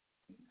real.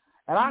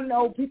 And I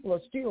know people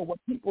are still, what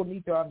people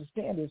need to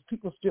understand is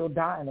people still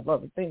dying of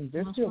other things.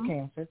 There's still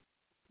cancer.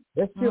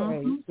 There's still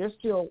AIDS. There's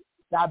still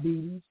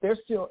diabetes. There's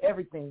still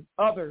everything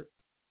other.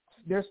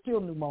 There's still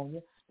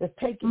pneumonia that's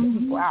taking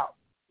people out.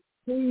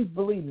 Please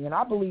believe me. And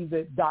I believe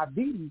that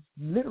diabetes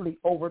literally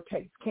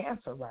overtakes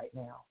cancer right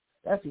now.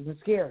 That's even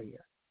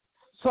scarier.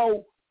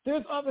 So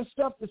there's other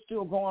stuff that's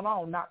still going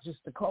on, not just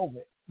the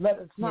COVID. Let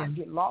us not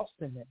get lost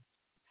in it.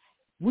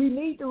 We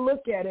need to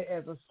look at it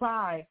as a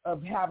sign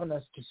of having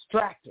us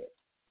distracted.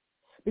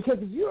 Because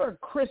if you're a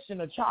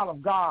Christian, a child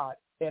of God,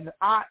 and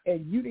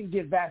you didn't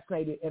get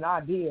vaccinated and I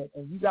did,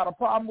 and you got a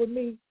problem with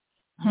me,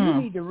 you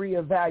need to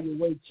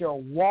reevaluate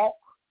your walk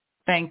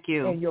and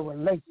your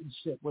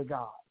relationship with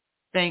God.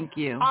 Thank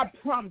you. I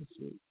promise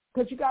you.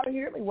 Because you got to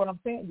hear me what I'm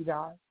saying, you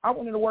guys. I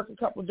went into work a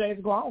couple of days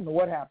ago. I don't know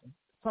what happened.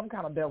 Some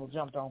kind of devil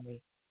jumped on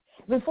me.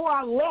 Before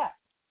I left,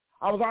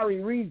 I was already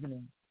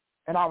reasoning.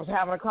 And I was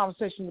having a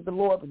conversation with the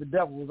Lord, but the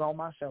devil was on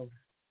my shoulder.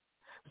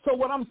 So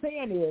what I'm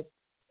saying is,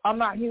 I'm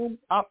not human.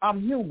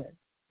 I'm human,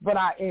 but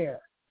I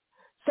err.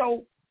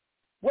 So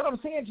what I'm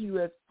saying to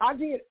you is, I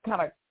did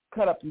kind of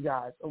cut up you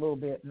guys a little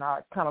bit, and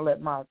I kind of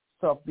let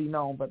myself be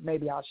known, but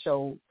maybe I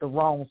showed the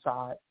wrong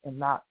side and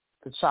not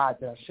the side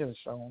that I should have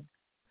shown.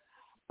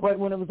 But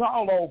when it was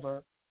all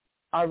over,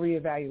 I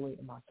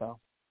reevaluated myself,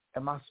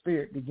 and my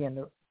spirit began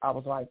to, I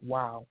was like,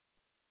 wow,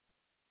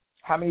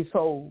 how many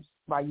souls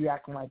by you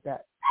acting like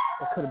that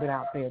could have been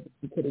out there that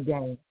you could have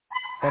gained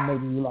and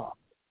maybe you lost?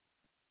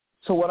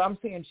 So what I'm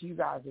saying to you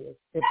guys is,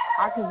 if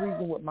I can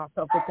reason with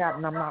myself with that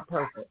and I'm not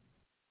perfect,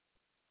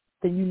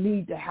 then you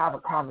need to have a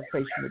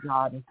conversation with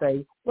God and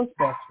say, what's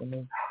best for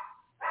me?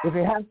 If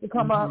it has to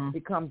come up,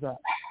 it comes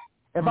up.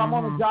 If I'm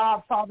on a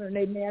job, Father, and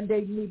they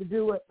mandate me to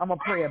do it, I'm going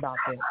to pray about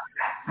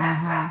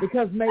that.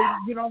 Because maybe,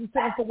 you know what I'm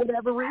saying, for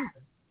whatever reason.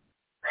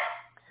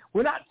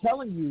 We're not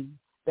telling you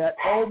that,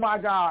 oh, my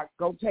God,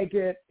 go take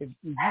it. If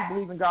you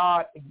believe in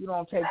God, if you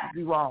don't take it,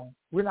 you're wrong.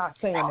 We're not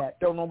saying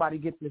that. Don't nobody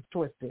get this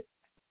twisted.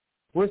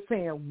 We're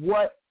saying,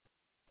 what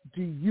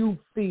do you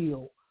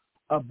feel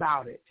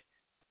about it?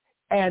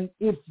 And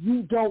if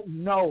you don't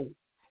know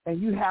and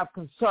you have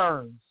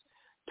concerns,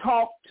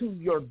 talk to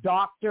your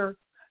doctor.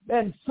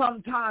 Then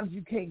sometimes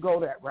you can't go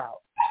that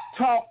route.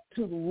 Talk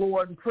to the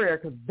Lord in prayer,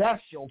 because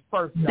that's your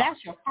first route. That's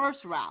your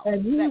first route.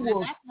 And he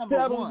will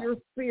settle your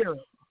spirit.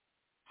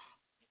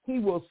 He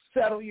will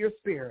settle your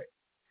spirit.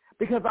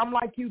 Because I'm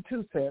like you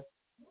too, sis.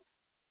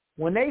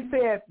 When they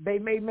said they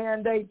may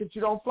mandate that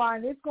you don't fly,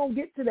 and it's going to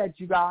get to that,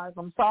 you guys.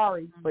 I'm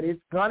sorry, but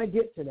it's going to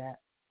get to that.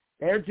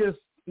 They're just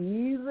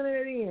easing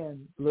it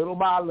in little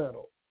by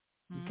little.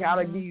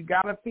 You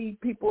gotta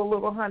feed people a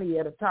little honey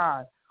at a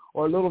time,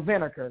 or a little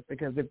vinegar,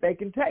 because if they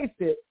can taste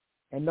it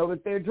and know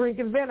that they're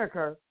drinking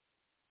vinegar,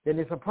 then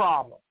it's a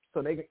problem.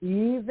 So they're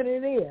easing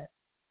it in.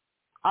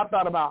 I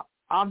thought about,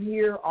 I'm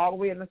here all the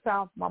way in the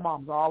South. My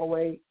mom's all the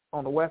way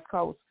on the West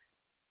Coast.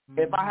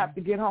 If I have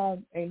to get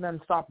home, ain't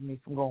nothing stopping me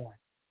from going.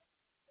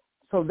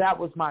 So that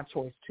was my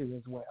choice too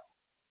as well.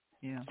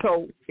 Yeah.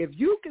 So if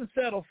you can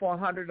settle for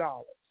 $100,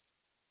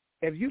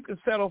 if you can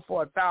settle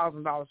for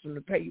 $1,000 from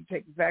the pay you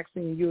take the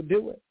vaccine, you'll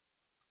do it.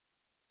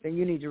 Then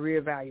you need to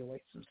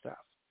reevaluate some stuff.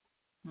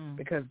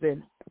 Because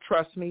then,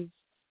 trust me,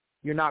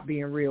 you're not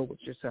being real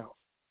with yourself.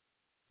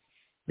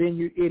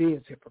 Then it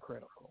is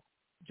hypocritical.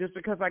 Just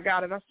because I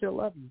got it, I still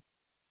love you.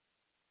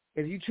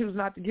 If you choose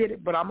not to get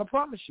it, but I'm going to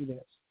promise you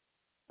this.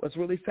 What's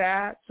really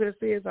sad, sis,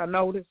 is I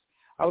noticed,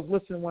 I was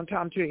listening one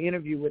time to an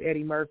interview with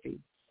Eddie Murphy,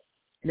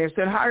 And they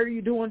said, how are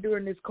you doing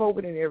during this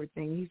COVID and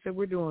everything? He said,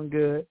 we're doing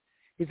good.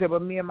 He said,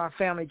 but me and my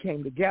family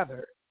came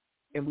together,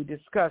 and we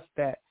discussed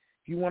that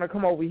if you want to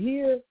come over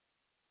here,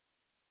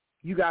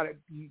 you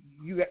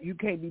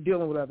can't be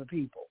dealing with other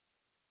people.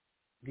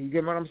 Do you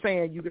get what I'm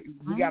saying?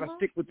 We got to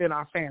stick within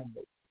our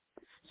family.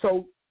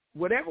 So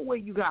whatever way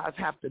you guys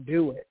have to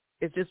do it,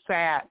 it's just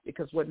sad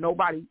because what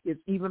nobody is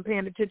even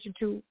paying attention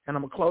to, and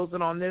I'm going to close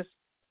it on this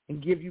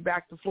and give you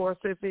back the floor,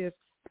 sis, is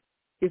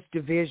it's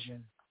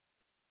division.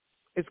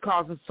 It's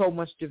causing so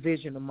much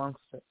division amongst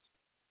us.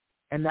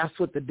 And that's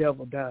what the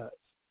devil does.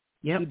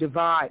 Yep. He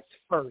divides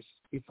first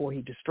before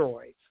he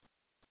destroys.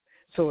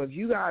 So if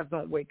you guys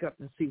don't wake up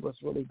and see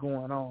what's really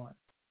going on,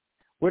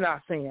 we're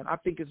not saying, I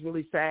think it's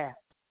really sad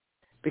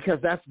because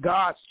that's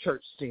God's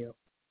church still,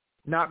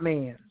 not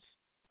man's.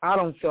 I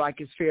don't feel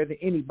like it's fair that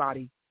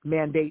anybody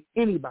mandate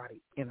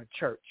anybody in a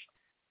church.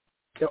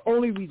 The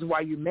only reason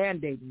why you're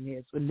mandating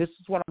is, and this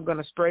is what I'm going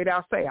to straight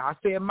out say, I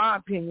say in my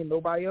opinion,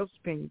 nobody else's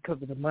opinion,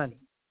 because of the money.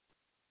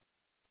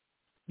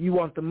 You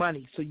want the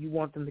money, so you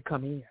want them to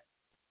come in.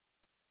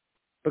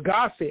 But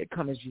God said,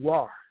 come as you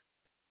are.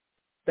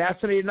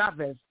 Vaccinated, not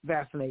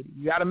vaccinated.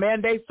 You got to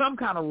mandate some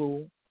kind of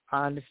rule,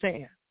 I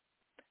understand.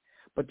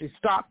 But to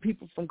stop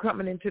people from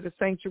coming into the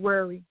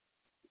sanctuary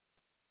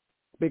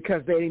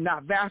because they're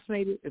not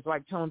vaccinated, it's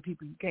like telling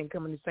people you can't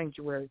come in the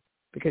sanctuary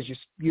because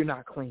you're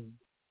not clean.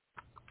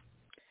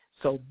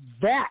 So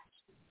that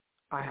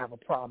I have a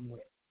problem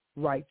with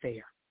right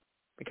there.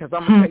 Because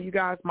I'm going to tell you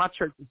guys, my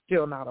church is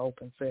still not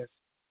open, sis.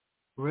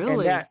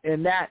 Really?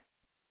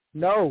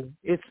 No,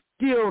 it's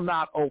still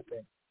not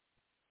open.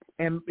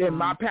 And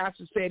my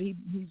pastor said he's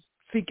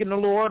seeking the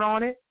Lord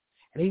on it,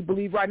 and he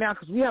believes right now,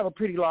 because we have a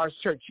pretty large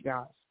church, you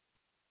guys.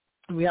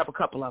 We have a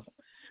couple of them.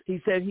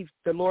 He said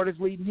the Lord is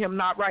leading him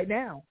not right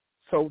now.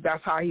 So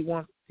that's how he's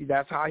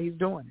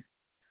doing it.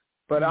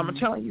 But I'm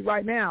telling you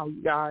right now,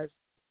 you guys,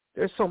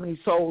 there's so many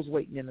souls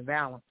waiting in the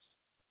balance.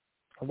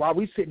 And while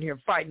we're sitting here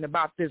fighting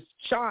about this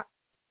shot,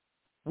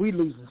 we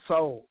losing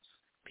souls.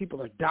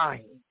 People are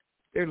dying.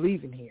 They're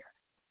leaving here.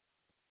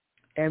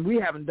 And we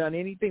haven't done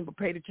anything but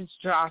paid attention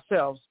to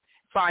ourselves,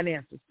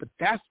 finances. But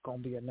that's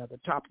going to be another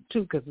topic,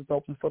 too, because it's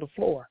open for the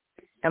floor.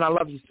 And I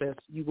love you, sis.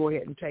 You go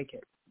ahead and take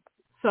it.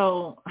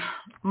 So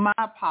my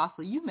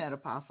apostle, you met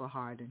Apostle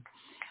Hardin,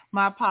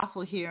 my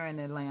apostle here in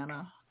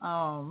Atlanta,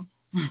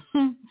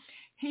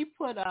 he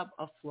put up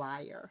a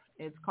flyer.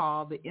 It's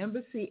called the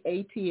Embassy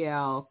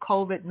ATL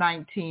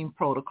COVID-19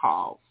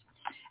 Protocols.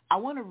 I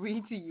want to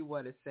read to you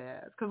what it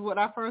says, because when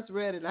I first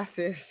read it, I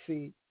said,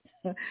 see,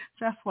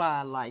 that's why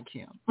I like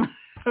him.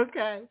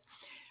 Okay.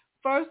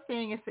 First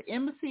thing is the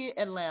Embassy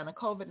Atlanta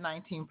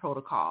COVID-19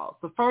 Protocols.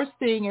 The first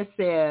thing it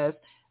says,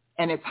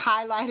 and it's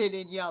highlighted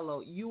in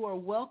yellow, you are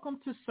welcome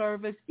to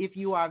service if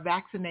you are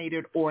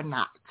vaccinated or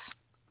not.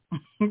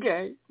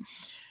 Okay.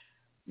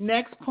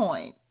 Next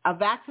point, a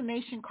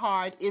vaccination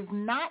card is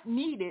not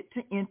needed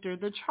to enter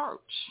the church.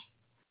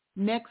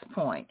 Next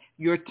point,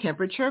 your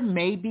temperature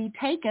may be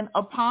taken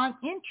upon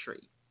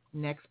entry.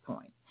 Next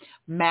point,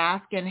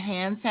 masks and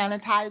hand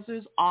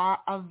sanitizers are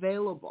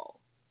available.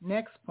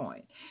 Next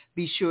point,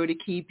 be sure to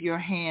keep your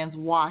hands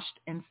washed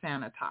and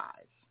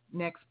sanitized.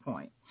 Next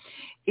point,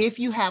 if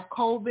you have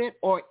COVID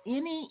or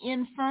any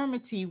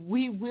infirmity,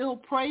 we will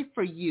pray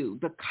for you.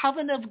 The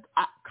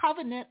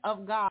covenant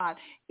of God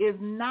is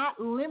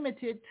not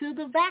limited to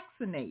the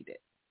vaccinated.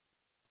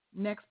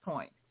 Next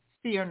point,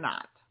 fear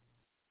not.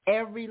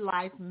 Every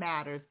life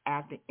matters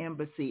at the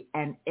embassy,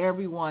 and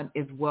everyone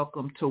is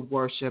welcome to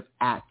worship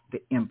at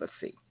the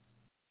embassy.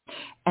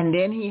 And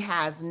then he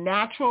has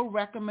natural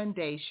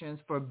recommendations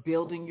for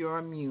building your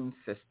immune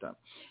system.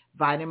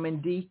 Vitamin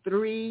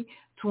D3,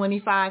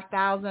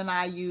 25,000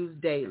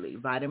 IUs daily.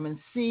 Vitamin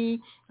C,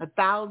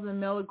 1,000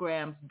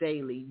 milligrams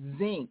daily.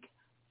 Zinc,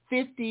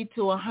 50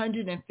 to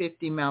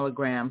 150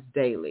 milligrams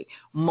daily.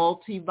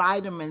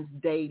 Multivitamins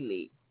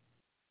daily.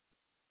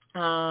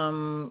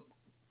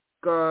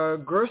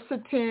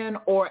 Quercetin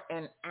or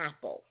an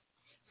apple.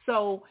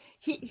 So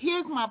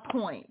here's my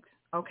point,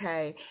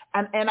 okay?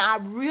 And I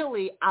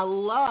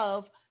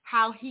love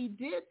how he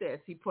did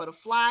this. He put a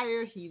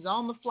flyer. He's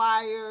on the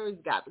flyer.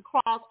 He's got the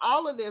cross,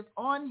 all of this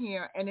on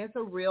here, and it's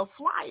a real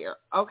flyer,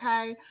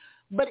 okay?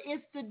 But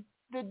it's the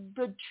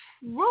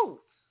truth.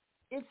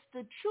 It's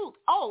the truth.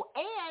 Oh,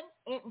 and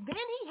then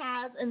he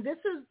has, and this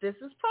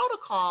is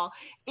protocol.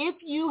 If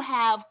you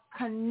have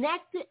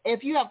contracted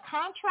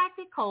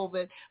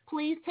COVID,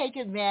 please take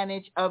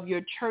advantage of your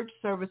church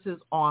services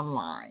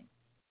online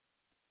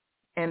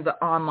and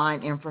the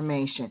online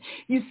information.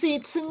 You see,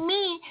 to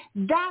me,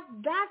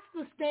 that's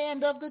the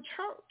stand of the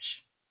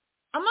church.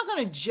 I'm not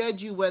going to judge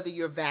you whether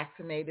you're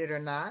vaccinated or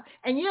not.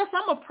 And yes,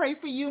 I'm going to pray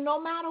for you no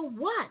matter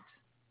what.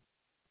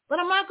 But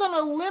I'm not going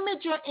to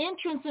limit your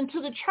entrance into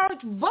the church,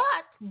 but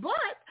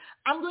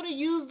I'm going to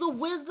use the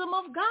wisdom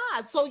of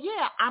God. So,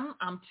 yeah,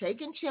 I'm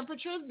taking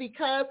temperatures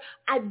because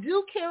I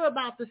do care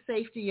about the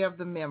safety of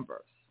the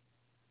members.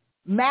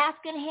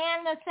 Mask and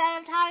hand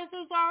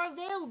sanitizers are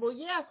available.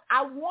 Yes,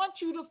 I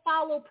want you to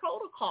follow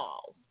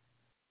protocols.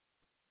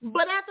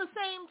 But at the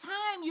same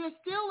time, you're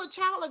still a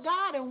child of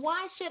God, and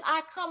why should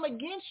I come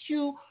against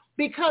you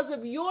because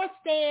of your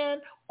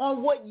stand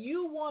on what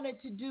you wanted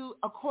to do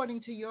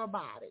according to your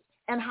body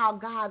and how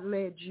God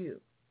led you?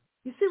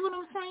 You see what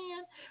I'm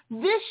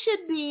saying? This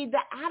should be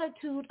the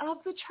attitude of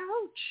the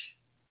church.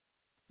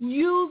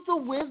 Use the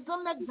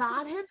wisdom that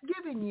God has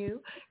given you.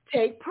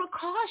 Take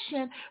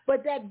precaution,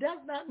 but that does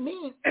not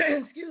mean,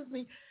 excuse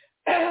me,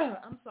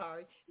 I'm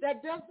sorry,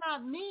 that does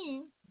not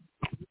mean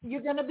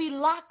you're going to be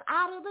locked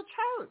out of the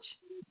church.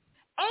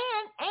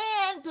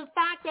 And the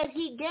fact that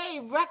he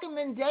gave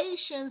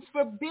recommendations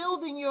for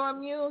building your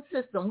immune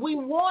system. We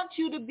want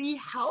you to be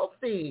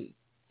healthy.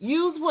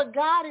 Use what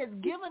God has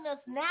given us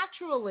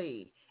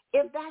naturally,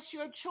 if that's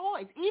your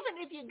choice. Even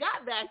if you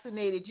got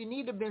vaccinated, you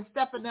need to have been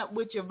stepping up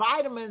with your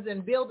vitamins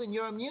and building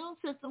your immune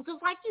system. Because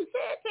like you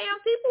said, Tam,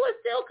 people are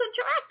still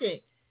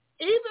contracting,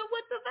 even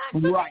with the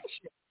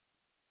vaccination.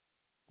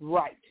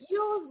 Right.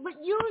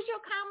 Use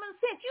your common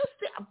sense.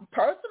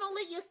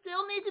 Personally, you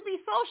still need to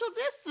be social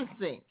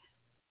distancing.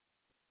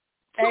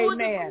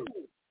 Amen.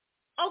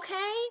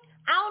 Okay?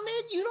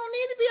 You don't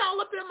need to be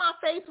all up in my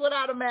face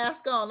without a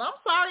mask on. I'm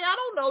sorry, I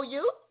don't know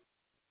you.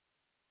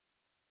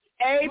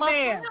 Amen. My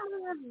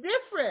family is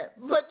different.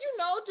 But,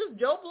 just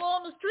Joe Blow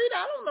on the street,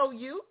 I don't know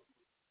you.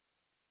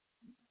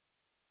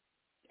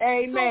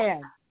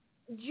 Amen.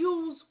 So,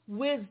 use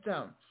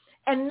wisdom.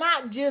 And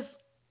not just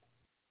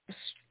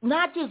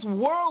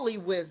worldly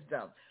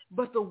wisdom,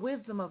 but the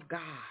wisdom of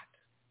God.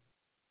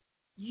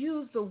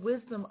 Use the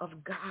wisdom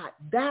of God.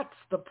 That's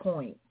the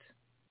point.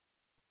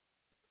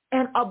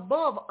 And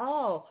above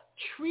all,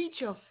 treat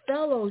your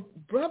fellow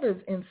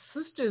brothers and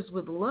sisters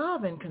with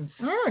love and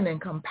concern and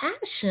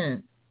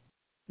compassion,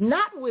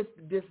 not with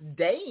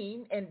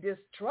disdain and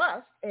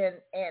distrust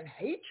and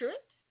hatred.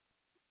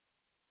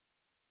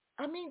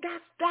 I mean,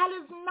 that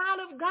is not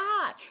of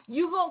God.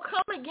 You're going to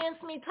come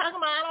against me talking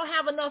about I don't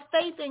have enough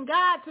faith in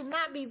God to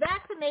not be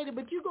vaccinated,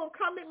 but you're going to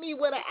come at me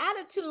with an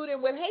attitude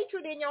and with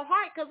hatred in your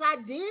heart because I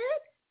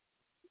did?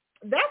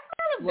 That's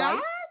not of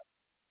God.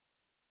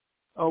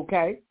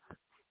 Okay.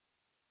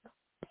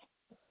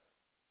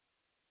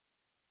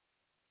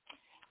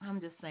 I'm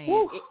just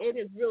saying, it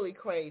is really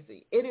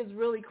crazy. It is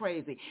really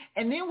crazy.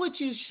 And then what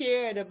you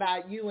shared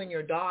about you and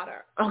your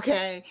daughter,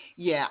 okay?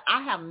 Yeah,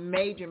 I have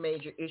major,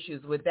 major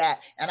issues with that.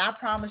 And I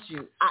promise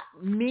you,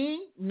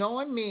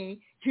 knowing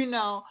me,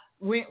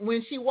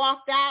 when she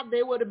walked out,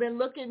 they would have been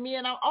looking at me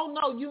and oh,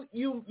 no,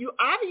 you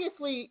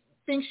obviously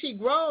think she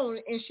grown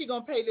and she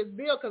going to pay this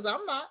bill because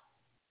I'm not.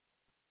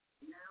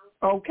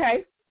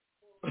 Okay.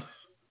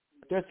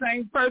 The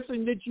same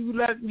person that you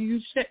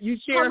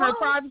share her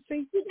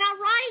privacy? You got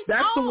right.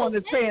 That's the one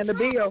that's paying the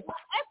bill.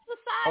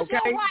 Exercise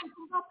your right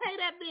to go pay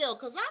that bill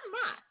because I'm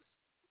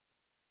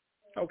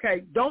not.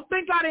 Okay. Don't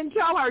think I didn't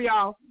tell her,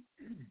 y'all.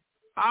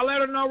 I'll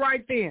let her know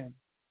right then.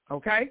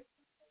 Okay?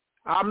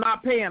 I'm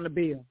not paying the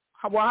bill.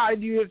 How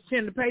do you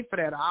intend to pay for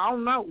that? I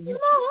don't know.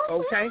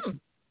 Okay?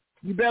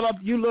 You bill her.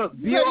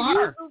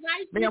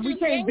 Man, we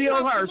can't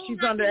bill her. She's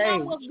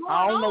underage.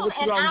 I don't know what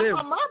you're going to do.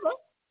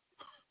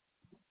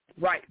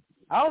 Right.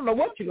 I don't know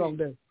what you're going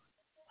to do.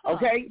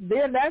 Okay?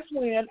 Then that's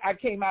when I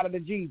came out of the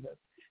Jesus.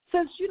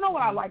 Since you know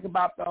what I like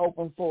about the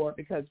open floor,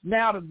 because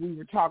now that we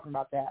were talking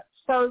about that,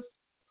 first,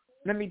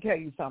 let me tell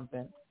you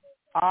something.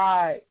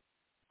 I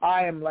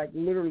am like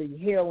literally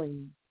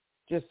hailing,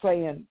 just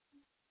saying,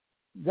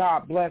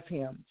 God bless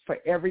him for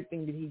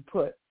everything that he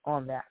put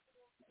on that.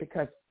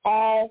 Because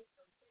all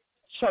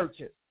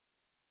churches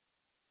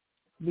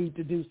need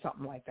to do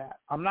something like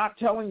that. I'm not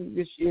telling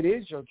you it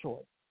is your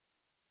choice.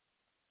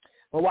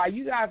 But while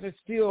you guys are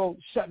still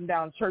shutting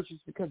down churches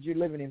because you're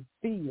living in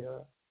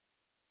fear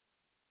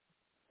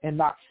and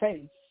not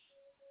faith,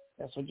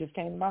 that's what just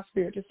came to my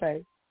spirit to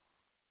say.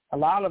 A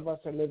lot of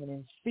us are living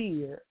in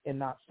fear and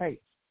not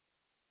faith.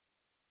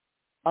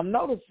 I'm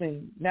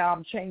noticing now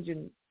I'm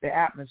changing the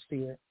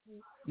atmosphere,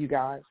 you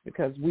guys,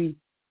 because we're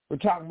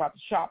talking about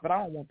the shop, but I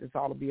don't want this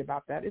all to be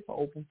about that. It's an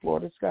open floor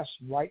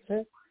discussion, right,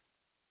 sis?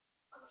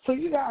 So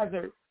you guys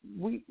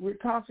we're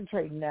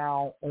concentrating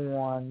now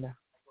on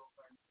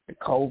the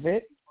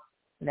COVID.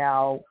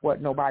 Now,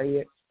 what nobody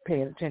is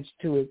paying attention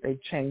to is they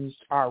changed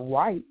our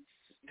rights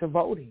to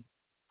voting.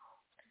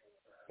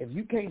 If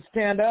you can't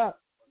stand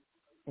up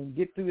and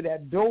get through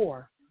that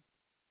door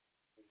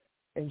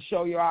and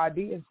show your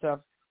ID and stuff,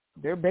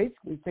 they're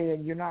basically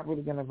saying you're not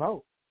really going to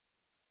vote.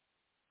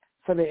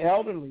 For the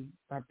elderly,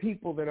 or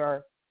people that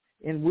are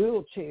in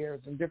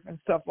wheelchairs and different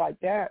stuff like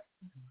that,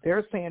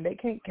 they're saying they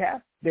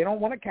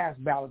don't want to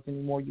cast ballots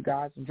anymore, you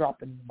guys, and drop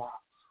them in the box.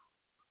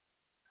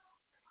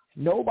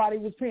 Nobody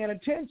was paying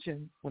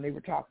attention when they were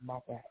talking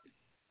about that.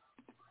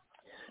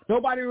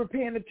 Nobody was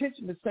paying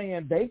attention to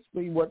saying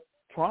basically what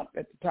Trump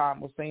at the time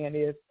was saying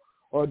is,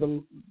 or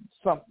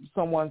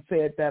someone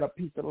said that a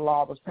piece of the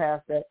law was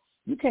passed that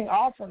you can't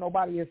offer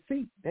nobody a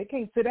seat. They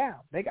can't sit down.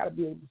 They got to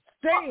be able to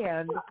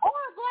stand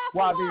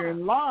while they're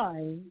in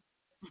line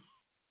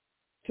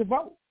to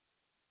vote.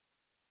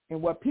 And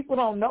what people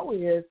don't know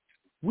is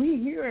we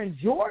here in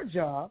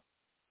Georgia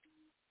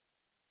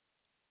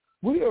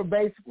We are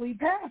basically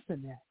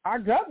passing that. Our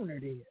governor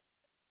did.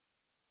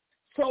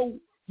 So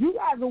you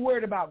guys are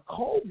worried about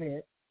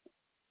COVID,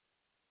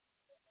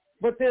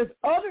 but there's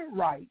other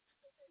rights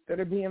that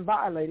are being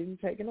violated and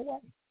taken away.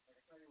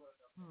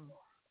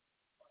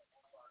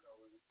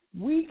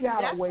 We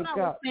got to wake up. That's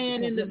what I was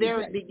saying in the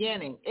very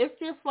beginning. It's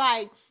just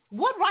like,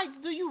 what rights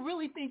do you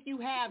really think you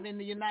have in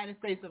the United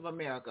States of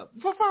America?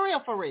 For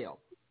real.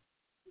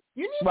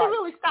 You need to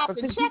really stop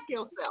and check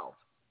yourself.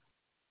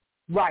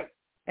 Right.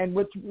 And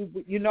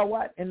you know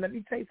what? And let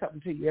me say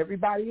something to you.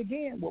 Everybody,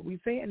 again, what we're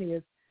saying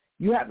is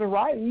you have the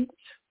right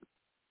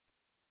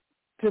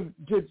to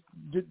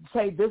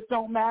say this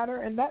don't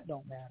matter and that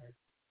don't matter.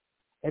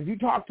 If you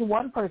talk to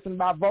one person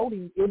about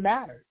voting, it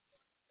matters.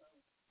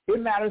 It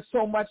matters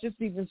so much, it's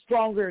even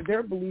stronger,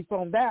 their belief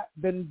on that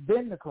than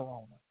the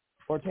corona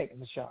or taking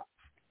the shot.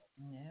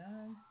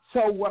 Yeah.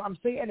 So what I'm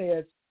saying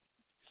is,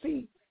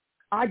 see,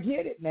 I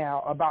get it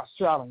now about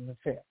straddling the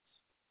fence.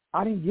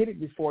 I didn't get it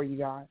before, you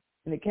guys.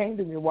 And it came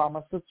to me while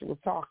my sister was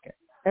talking.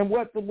 And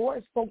what the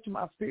Lord spoke to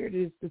my spirit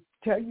is to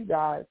tell you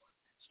guys,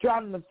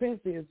 straddling the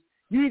fence is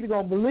you either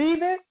going to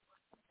believe it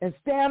and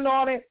stand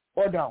on it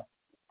or don't.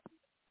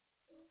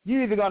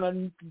 You're either going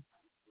to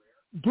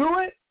do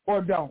it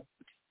or don't.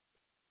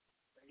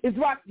 It's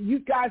like you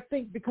guys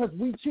think because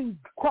we choose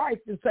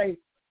Christ and say,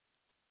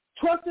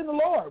 trust in the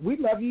Lord. We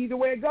love you either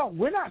way it goes.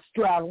 We're not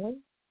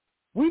straddling.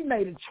 We've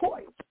made a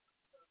choice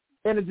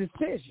and a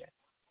decision.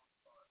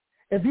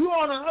 If you're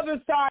on the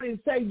other side and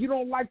say you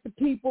don't like the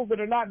people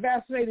that are not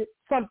vaccinated,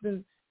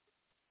 something,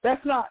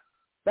 that's not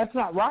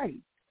right.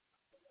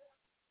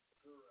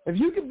 If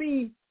you can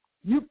be,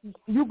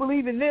 you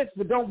believe in this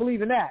but don't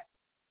believe in that.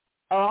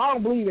 I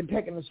don't believe in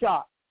taking the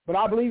shot, but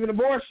I believe in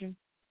abortion.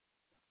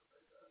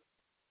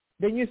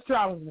 Then you're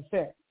straddling the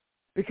fence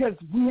because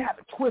we have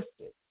it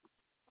twisted.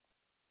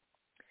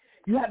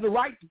 You have the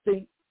right to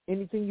think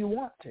anything you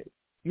want to.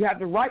 You have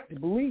the right to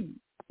believe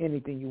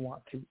anything you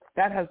want to.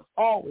 That has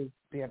always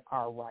been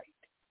our right.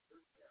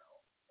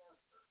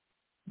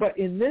 But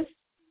in this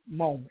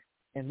moment,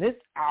 in this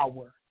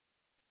hour,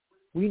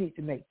 we need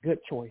to make good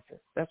choices.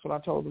 That's what I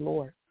told the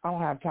Lord. I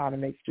don't have time to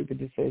make stupid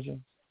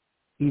decisions,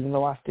 even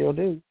though I still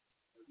do.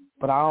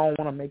 But I don't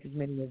want to make as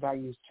many as I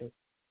used to.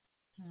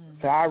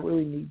 So I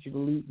really need you to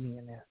lead me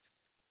in this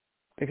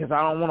because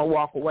I don't want to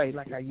walk away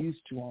like I used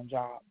to on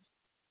jobs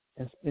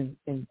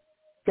and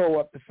throw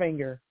up the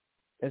finger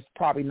that's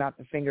probably not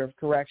the finger of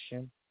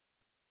correction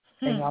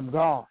and I'm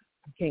gone.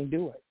 I can't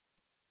do it.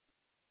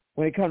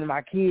 When it comes to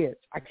my kids,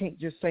 I can't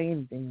just say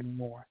anything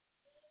anymore.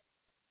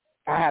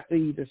 I have to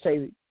either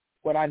say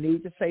what I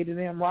need to say to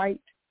them,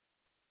 right,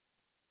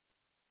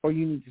 or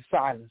you need to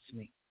silence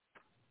me.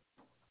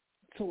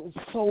 So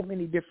it's so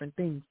many different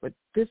things, but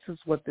this is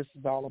what this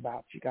is all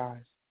about, you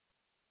guys.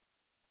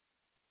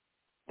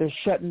 They're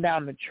shutting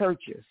down the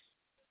churches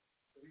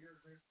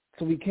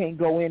so we can't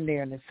go in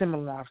there and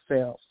assemble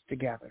ourselves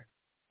together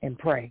and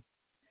pray.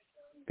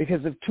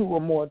 Because if two or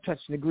more touch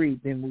and agree,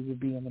 then we will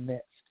be in the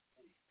midst.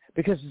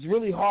 Because it's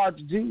really hard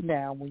to do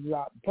now when you're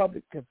out in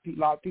public because a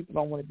lot of people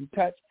don't want to be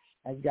touched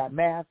and you got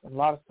masks and a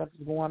lot of stuff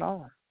is going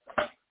on.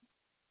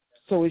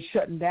 So it's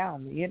shutting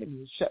down. The enemy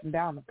is shutting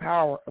down the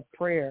power of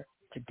prayer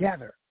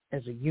together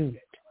as a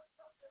unit.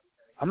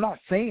 I'm not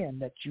saying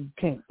that you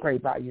can't pray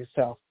by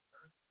yourself.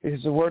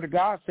 Because the word of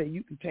God says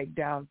you can take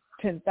down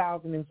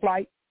 10,000 in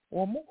flight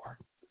or more.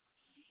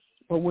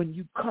 But when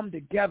you come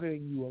together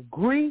and you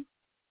agree,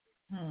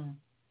 then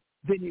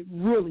it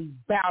really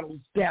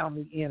battles down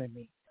the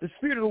enemy. The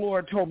Spirit of the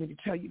Lord told me to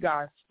tell you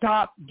guys,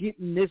 stop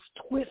getting this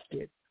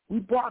twisted. We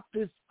brought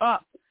this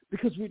up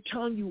because we're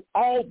telling you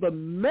all the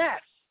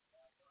mess,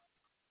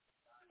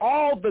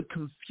 all the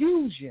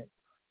confusion,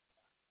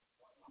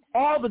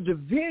 all the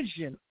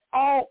division,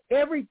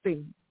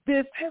 everything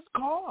this has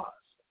caused.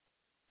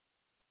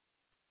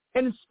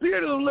 And the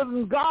Spirit of the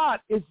living God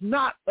is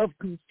not of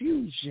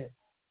confusion.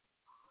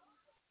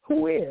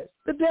 Who is?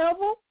 The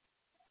devil?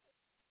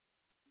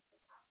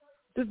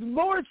 The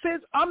Lord says,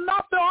 I'm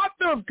not the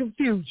author of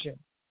confusion.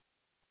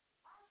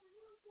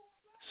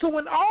 So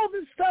when all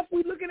this stuff,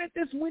 we're looking at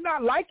this, we're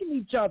not liking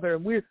each other,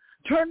 and we're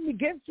turning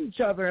against each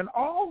other, and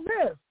all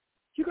this,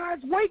 you guys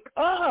wake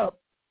up.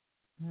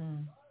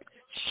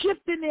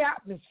 Shifting the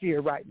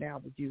atmosphere right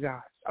now with you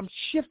guys. I'm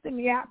shifting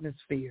the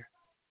atmosphere.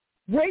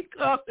 Wake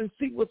up and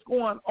see what's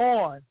going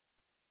on.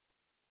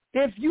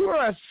 If you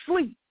are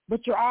asleep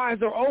but your eyes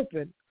are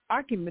open,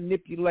 I can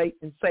manipulate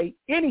and say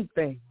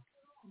anything.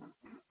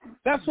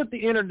 That's what the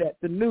internet,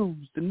 the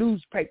news, the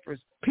newspapers,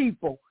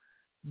 people,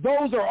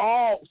 those are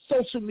all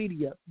social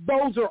media.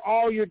 Those are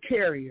all your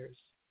carriers.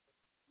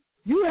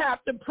 You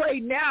have to pray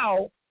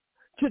now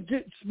to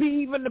be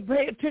even to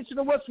pay attention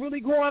to what's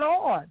really going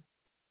on.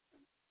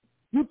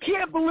 You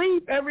can't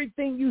believe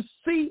everything you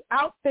see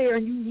out there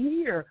and you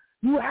hear.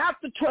 You have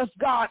to trust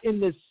God in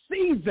this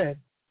season.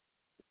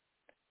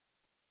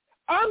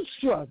 I'm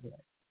struggling.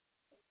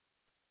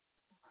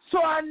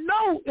 So I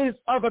know there's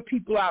other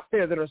people out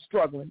there that are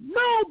struggling.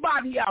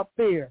 Nobody out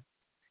there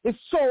is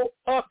so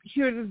up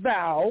here to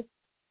thou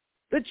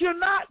that you're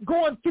not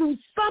going through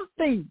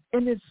something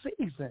in this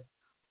season.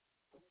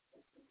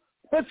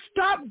 But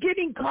stop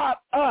getting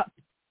caught up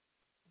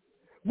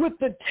with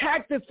the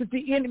tactics that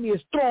the enemy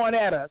is throwing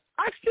at us.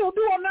 I still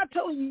do. I'm not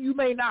telling you you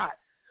may not.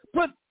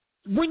 But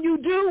when you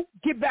do,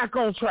 get back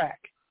on track.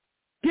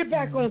 Get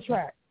back on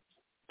track.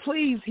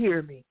 Please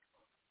hear me.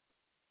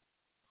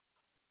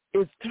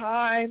 It's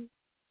time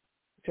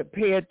to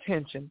pay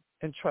attention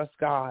and trust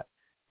God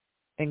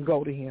and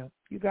go to him.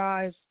 You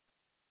guys,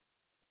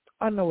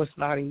 I know it's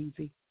not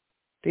easy.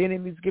 The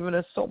enemy's given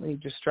us so many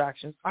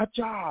distractions. Our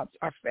jobs,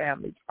 our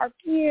families, our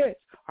kids,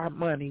 our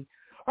money,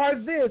 our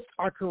this,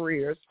 our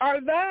careers, our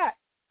that,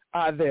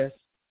 our this.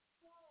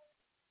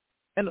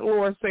 And the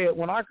Lord said,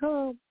 when I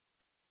come,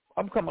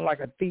 I'm coming like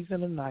a thief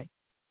in the night.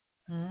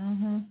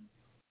 Mm-hmm.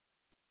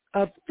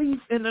 A thief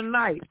in the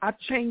night. I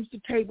changed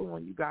the table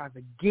on you guys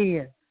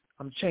again.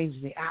 I'm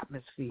changing the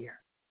atmosphere.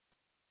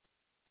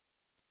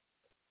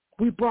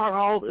 We brought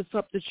all this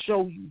up to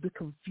show you the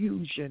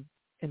confusion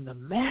and the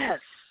mess.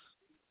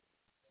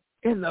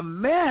 In the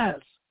mess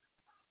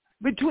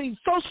between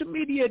social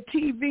media,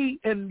 TV,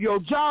 and your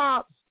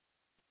jobs.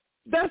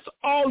 That's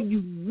all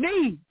you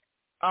need.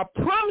 I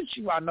promise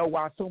you I know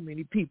why so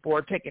many people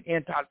are taking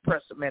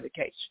antidepressant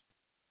medication.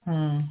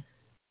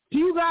 Do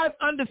you guys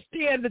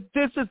understand that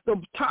this is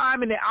the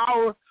time and the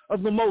hour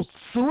of the most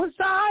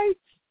suicides?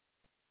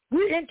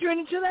 We're entering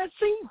into that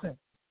season.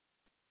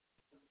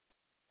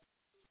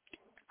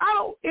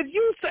 If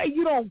you say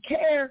you don't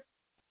care,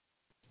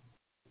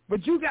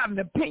 but you got an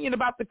opinion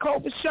about the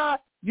COVID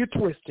shot, you're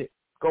twisted.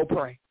 Go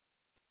pray.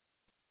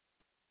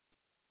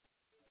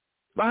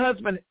 My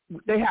husband,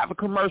 they have a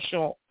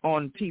commercial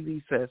on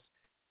TV, says,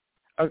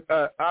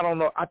 I don't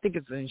know, I think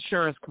it's an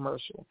insurance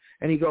commercial.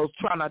 And he goes,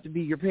 try not to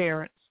be your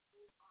parents.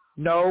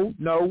 No,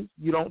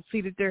 you don't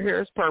see that their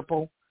hair is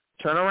purple.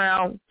 Turn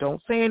around.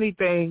 Don't say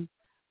anything.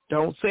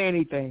 Don't say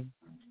anything.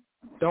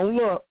 Don't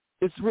look.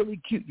 It's really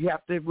cute. You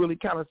have to really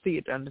kind of see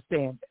it to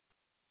understand it.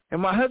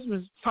 And my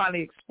husband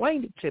finally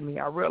explained it to me.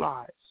 I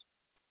realized,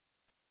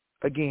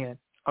 again,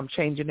 I'm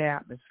changing the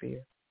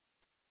atmosphere.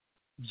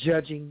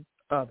 Judging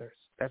others.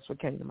 That's what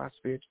came to my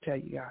spirit to tell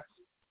you guys.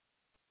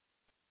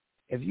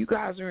 If you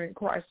guys are in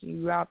Christ and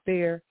you out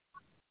there,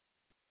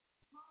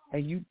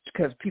 and you,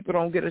 because people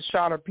don't get a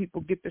shot or people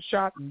get the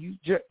shot, and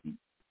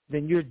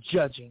then you're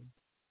judging.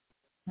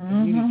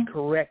 And you need to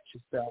correct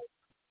yourself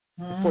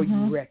before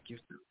you wreck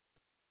yourself.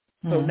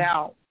 So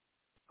now,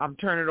 I'm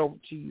turning it over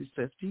to you,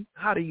 Sister.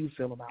 How do you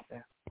feel about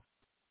that?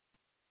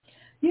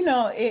 You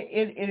know,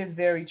 it is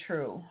very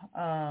true.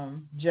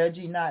 Judge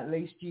ye not,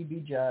 lest ye be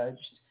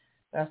judged.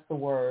 That's the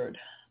word.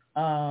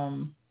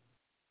 My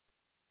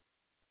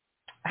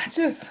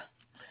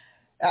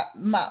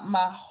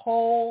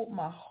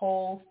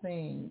whole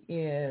thing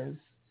is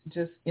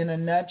just in a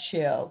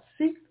nutshell,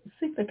 seek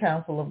the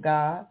counsel of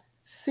God.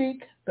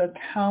 Seek the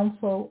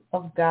counsel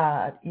of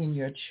God in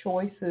your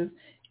choices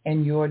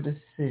and your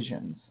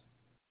decisions.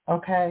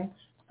 Okay?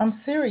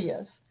 I'm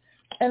serious.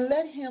 And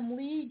let him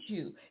lead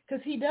you,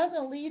 because he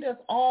doesn't lead us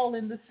all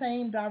in the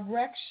same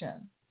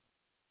direction.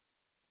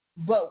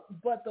 But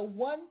the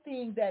one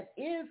thing that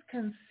is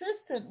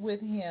consistent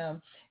with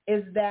him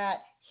is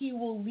that he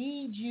will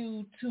lead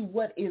you to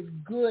what is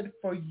good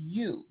for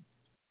you.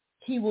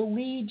 He will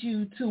lead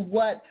you to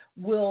what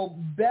will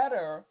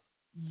better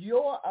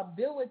your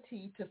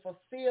ability to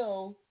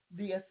fulfill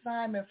the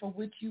assignment for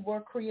which you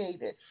were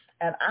created.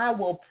 And I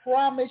will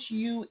promise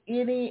you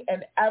any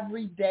and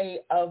every day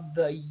of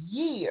the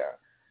year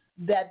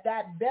that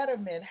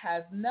betterment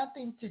has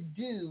nothing to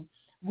do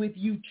with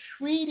you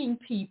treating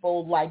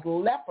people like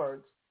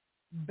leopards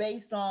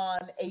based on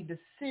a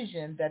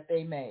decision that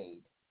they made.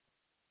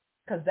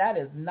 Because that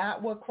is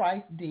not what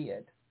Christ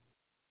did.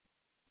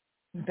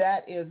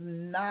 That is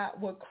not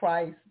what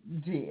Christ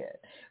did.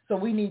 So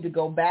we need to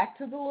go back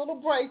to the little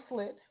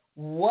bracelet.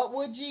 What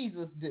would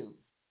Jesus do?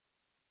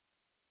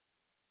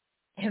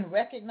 And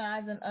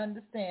recognize and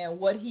understand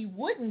what he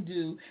wouldn't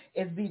do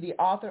is be the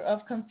author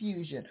of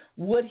confusion.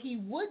 What he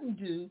wouldn't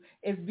do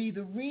is be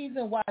the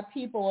reason why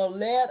people are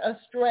led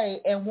astray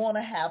and want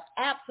to have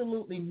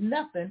absolutely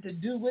nothing to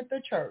do with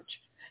the church.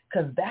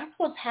 Because that's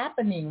what's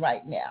happening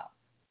right now.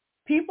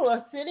 People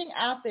are sitting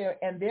out there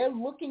and they're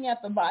looking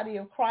at the body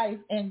of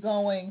Christ and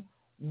going,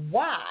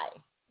 why?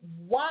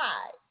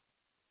 Why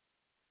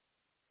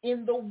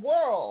in the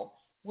world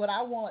would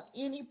I want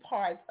any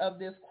parts of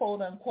this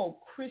quote-unquote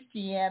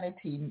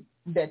Christianity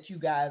that you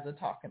guys are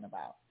talking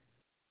about?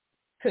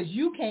 Because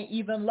you can't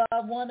even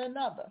love one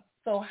another.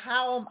 So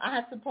how am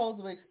I supposed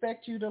to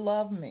expect you to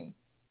love me?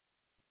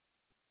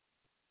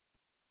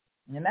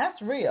 And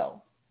that's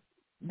real.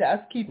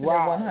 That's keeping it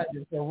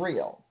 100 for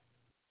real.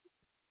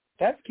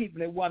 That's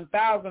keeping it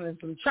 1,000 and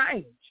some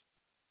change.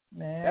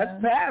 Man.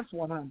 That's past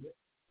 100.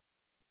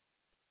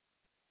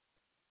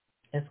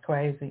 It's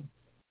crazy.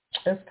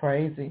 It's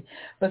crazy.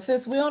 But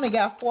since we only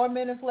got 4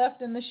 minutes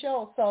left in the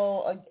show,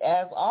 so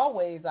as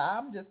always,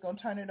 I'm just going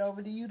to turn it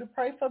over to you to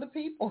pray for the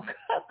people.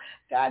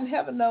 God in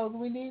heaven knows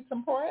we need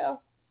some prayer.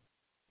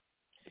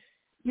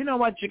 You know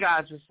what, you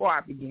guys, before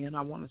I begin,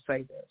 I want to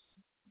say this.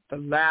 The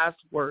last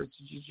words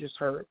you just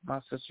heard my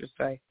sister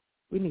say,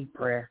 we need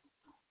prayer.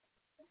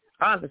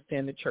 I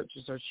understand the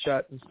churches are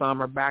shut and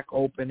some are back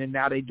open, and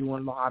now they're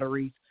doing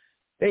lotteries.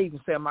 They even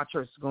said my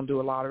church is going to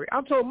do a lottery.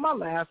 I told them my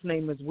last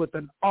name is with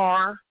an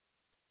R.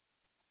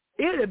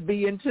 It'll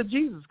be until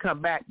Jesus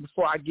come back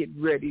before I get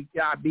ready.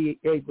 I'll be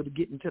able to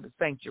get into the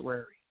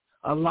sanctuary.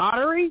 A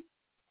lottery?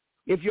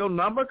 If your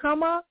number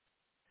come up,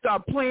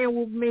 start playing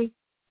with me,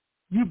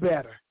 you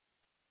better.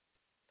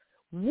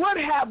 What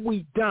have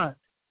we done?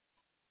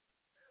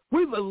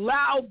 We've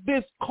allowed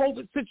this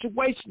COVID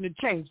situation to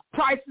change.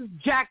 Prices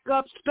jack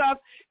up stuff.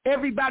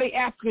 Everybody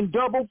asking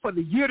double for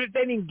the year that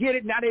they didn't get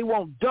it. Now they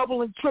want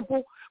double and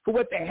triple for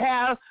what they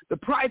have. The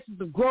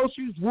prices of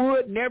groceries,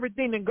 wood, and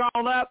everything have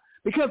gone up.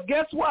 Because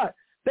guess what?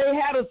 They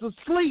had us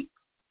asleep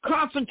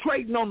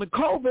concentrating on the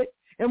COVID.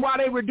 And while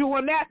they were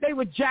doing that, they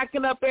were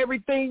jacking up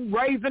everything,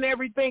 raising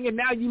everything. And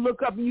now you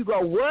look up and you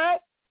go,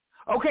 what?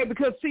 Okay,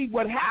 because see,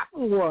 what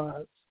happened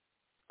was,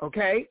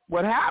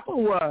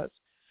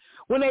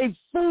 when they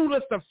fooled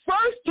us the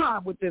first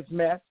time with this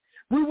mess,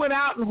 we went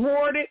out and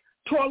hoarded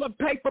toilet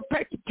paper,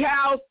 paper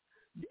towels,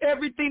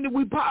 everything that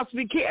we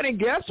possibly can. And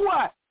guess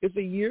what? It's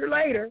a year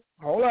later.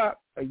 Hold up.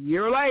 A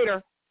year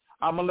later,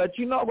 I'm going to let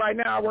you know right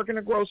now, I work in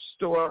a grocery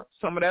store.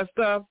 Some of that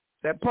stuff,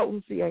 that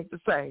potency ain't the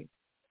same.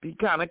 Be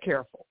kind of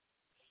careful.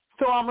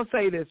 So I'm going to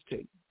say this to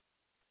you.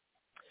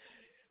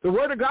 The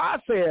Word of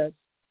God says,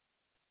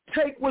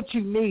 take what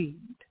you need.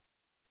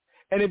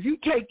 And if you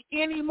take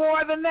any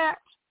more than that,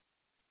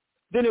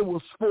 then it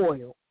will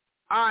spoil.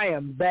 I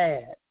am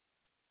bad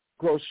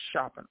grocery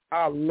shopping.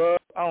 I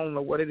don't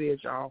know what it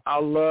is, y'all. I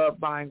love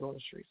buying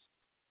groceries.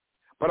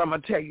 But I'm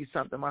going to tell you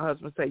something. My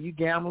husband said, you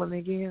gambling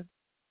again?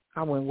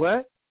 I went,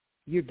 what?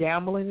 You're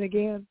gambling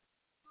again?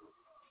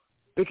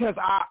 Because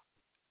I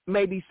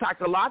maybe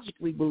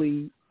psychologically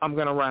believe I'm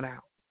going to run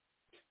out.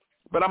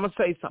 But I'm going to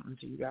say something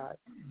to you guys.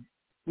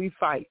 We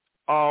fight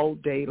all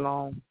day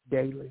long,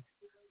 daily.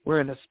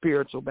 We're in a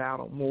spiritual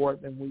battle more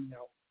than we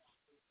know.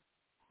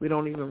 We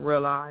don't even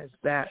realize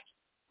that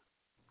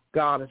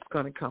God is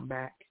going to come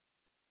back.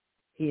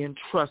 He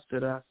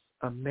entrusted us,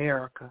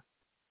 America,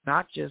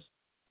 not just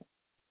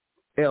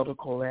Elder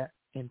Colette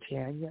and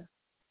Tanya,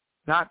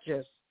 not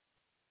just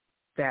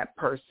that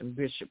person,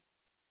 Bishop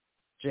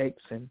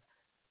Jakes, and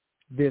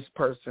this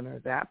person or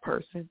that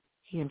person.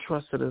 He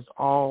entrusted us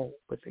all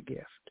with a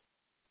gift.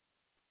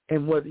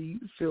 And whether you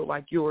feel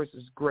like yours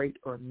is great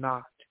or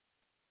not,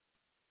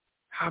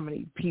 how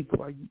many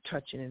people are you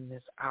touching in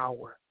this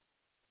hour?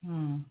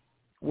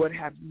 What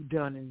have you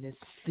done in this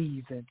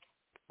season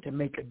to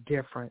make a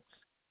difference?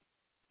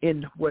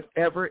 In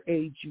whatever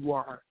age you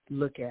are,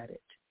 look at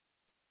it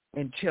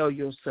and tell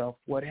yourself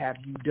what have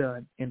you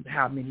done in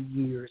how many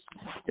years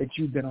that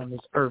you've been on this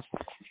earth.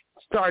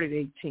 Start at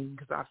 18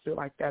 because I feel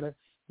like that.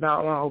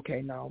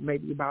 No,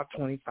 maybe about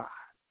 25.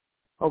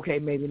 Okay,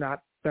 maybe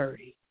not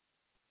 30.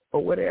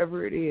 But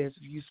whatever it is,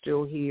 if you're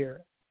still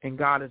here and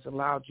God has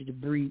allowed you to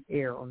breathe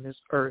air on this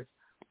earth,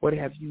 what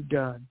have you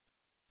done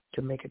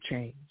to make a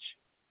change?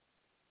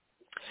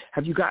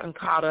 Have you gotten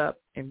caught up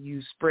and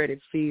you spreaded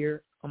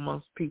fear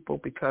amongst people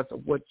because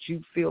of what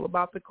you feel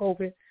about the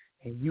COVID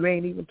and you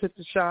ain't even took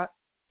the shot?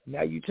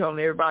 Now you telling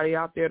everybody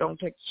out there don't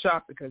take the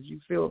shot because you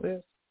feel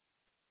this?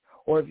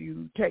 Or if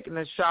you taking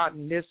a shot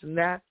and this and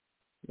that,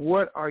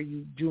 what are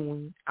you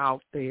doing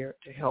out there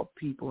to help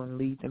people and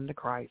lead them to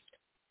Christ?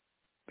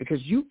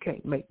 Because you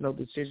can't make no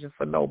decision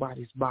for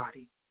nobody's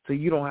body. So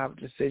you don't have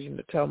a decision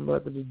to tell them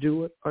whether to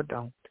do it or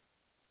don't.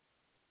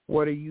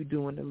 What are you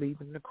doing to lead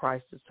them to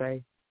Christ to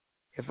say,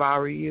 if I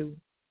were you,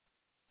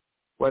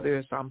 whether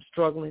it's I'm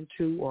struggling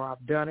to or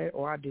I've done it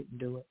or I didn't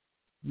do it,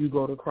 you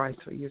go to Christ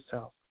for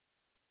yourself.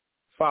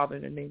 Father,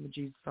 in the name of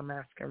Jesus, I'm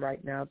asking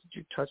right now that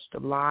you touch the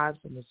lives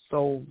and the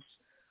souls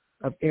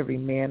of every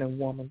man and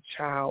woman,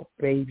 child,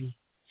 baby,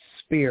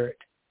 spirit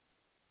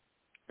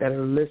that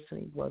are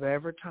listening,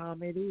 whatever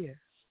time it is.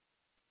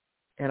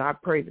 And I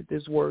pray that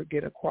this word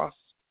get across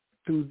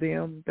through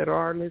them that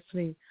are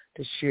listening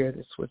to share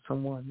this with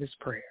someone, this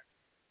prayer.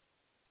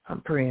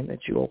 I'm praying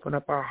that you open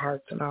up our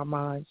hearts and our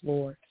minds,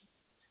 Lord.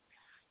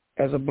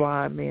 As a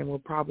blind man will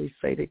probably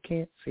say they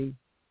can't see,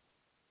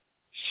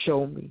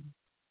 show me.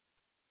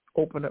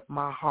 Open up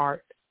my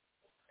heart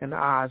and the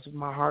eyes of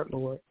my heart,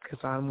 Lord, because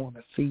I want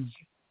to see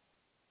you.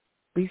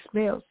 We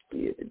smell.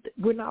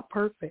 We're not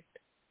perfect.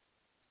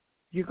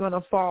 You're going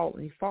to fall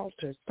and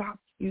falter. Stop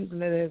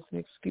using it as an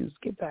excuse.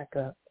 Get back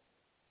up.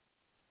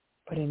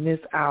 But in this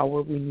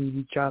hour, we need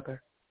each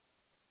other.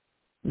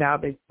 Now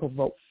they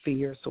provoke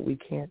fear, so we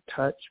can't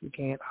touch, we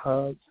can't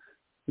hug,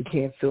 we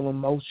can't feel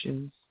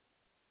emotions.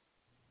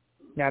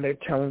 Now they're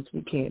telling us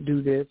we can't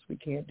do this, we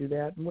can't do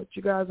that. And what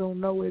you guys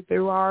don't know is they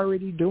were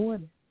already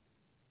doing it.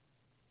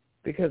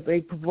 Because they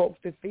provoke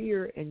the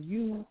fear, and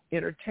you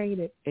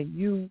entertain it, and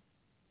you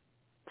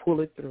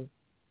pull it through.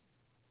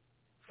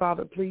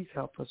 Father, please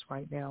help us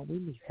right now. We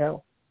need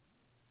help.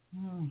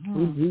 Mm-hmm.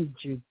 We need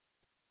you.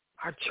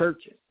 Our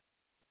churches,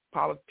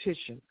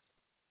 politicians,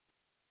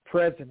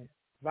 president,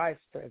 vice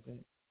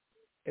president,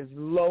 as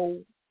low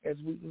as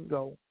we can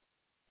go,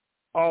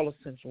 all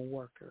essential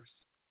workers,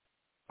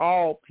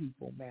 all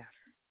people matter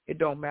It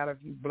don't matter if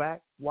you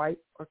black, white,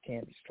 or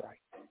candy stripe.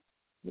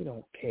 We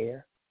don't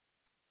care,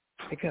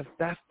 because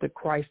that's the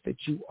Christ that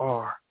you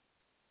are.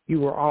 You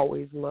were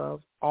always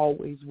loved,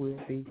 always will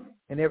be,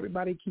 and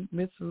everybody keep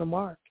missing the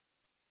mark.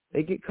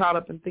 They get caught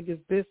up and think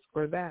it's this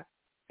or that,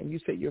 and you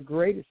say your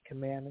greatest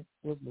commandment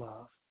was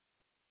love.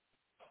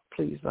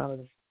 Please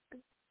don't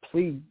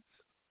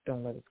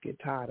let us get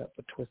tied up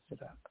or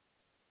twisted up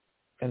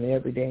in the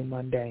everyday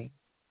mundane.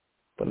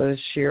 But let us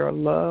share a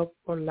love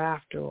or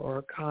laughter or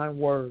a kind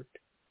word,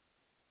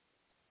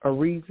 a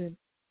reason,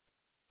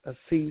 a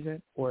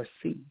season, or a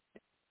seed,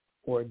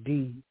 or a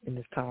deed in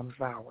this time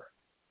of hour.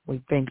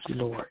 We thank you,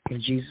 Lord.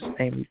 In Jesus'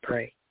 name we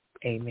pray.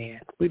 Amen.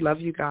 We love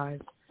you guys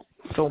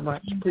so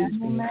much. Please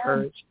be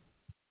encouraged.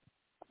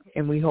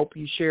 And we hope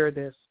you share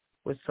this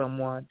with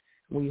someone.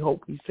 We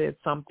hope we said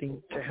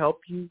something to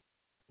help you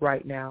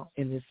right now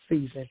in this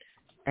season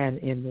and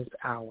in this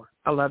hour.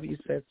 I love you,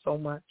 Sid, so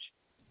much.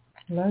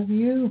 Love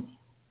you.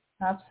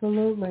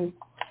 Absolutely.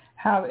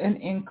 Have an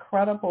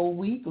incredible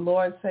week.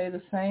 Lord, say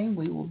the same.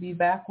 We will be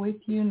back with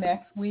you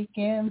next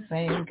weekend.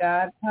 Same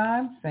God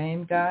time,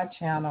 same God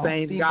channel.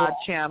 Same God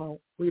channel.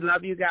 We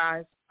love you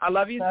guys. I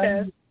love you,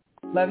 Sid.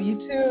 Love you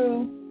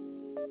too.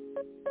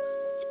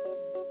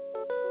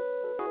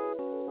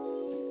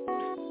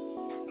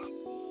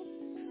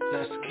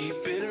 Let's keep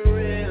it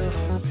real.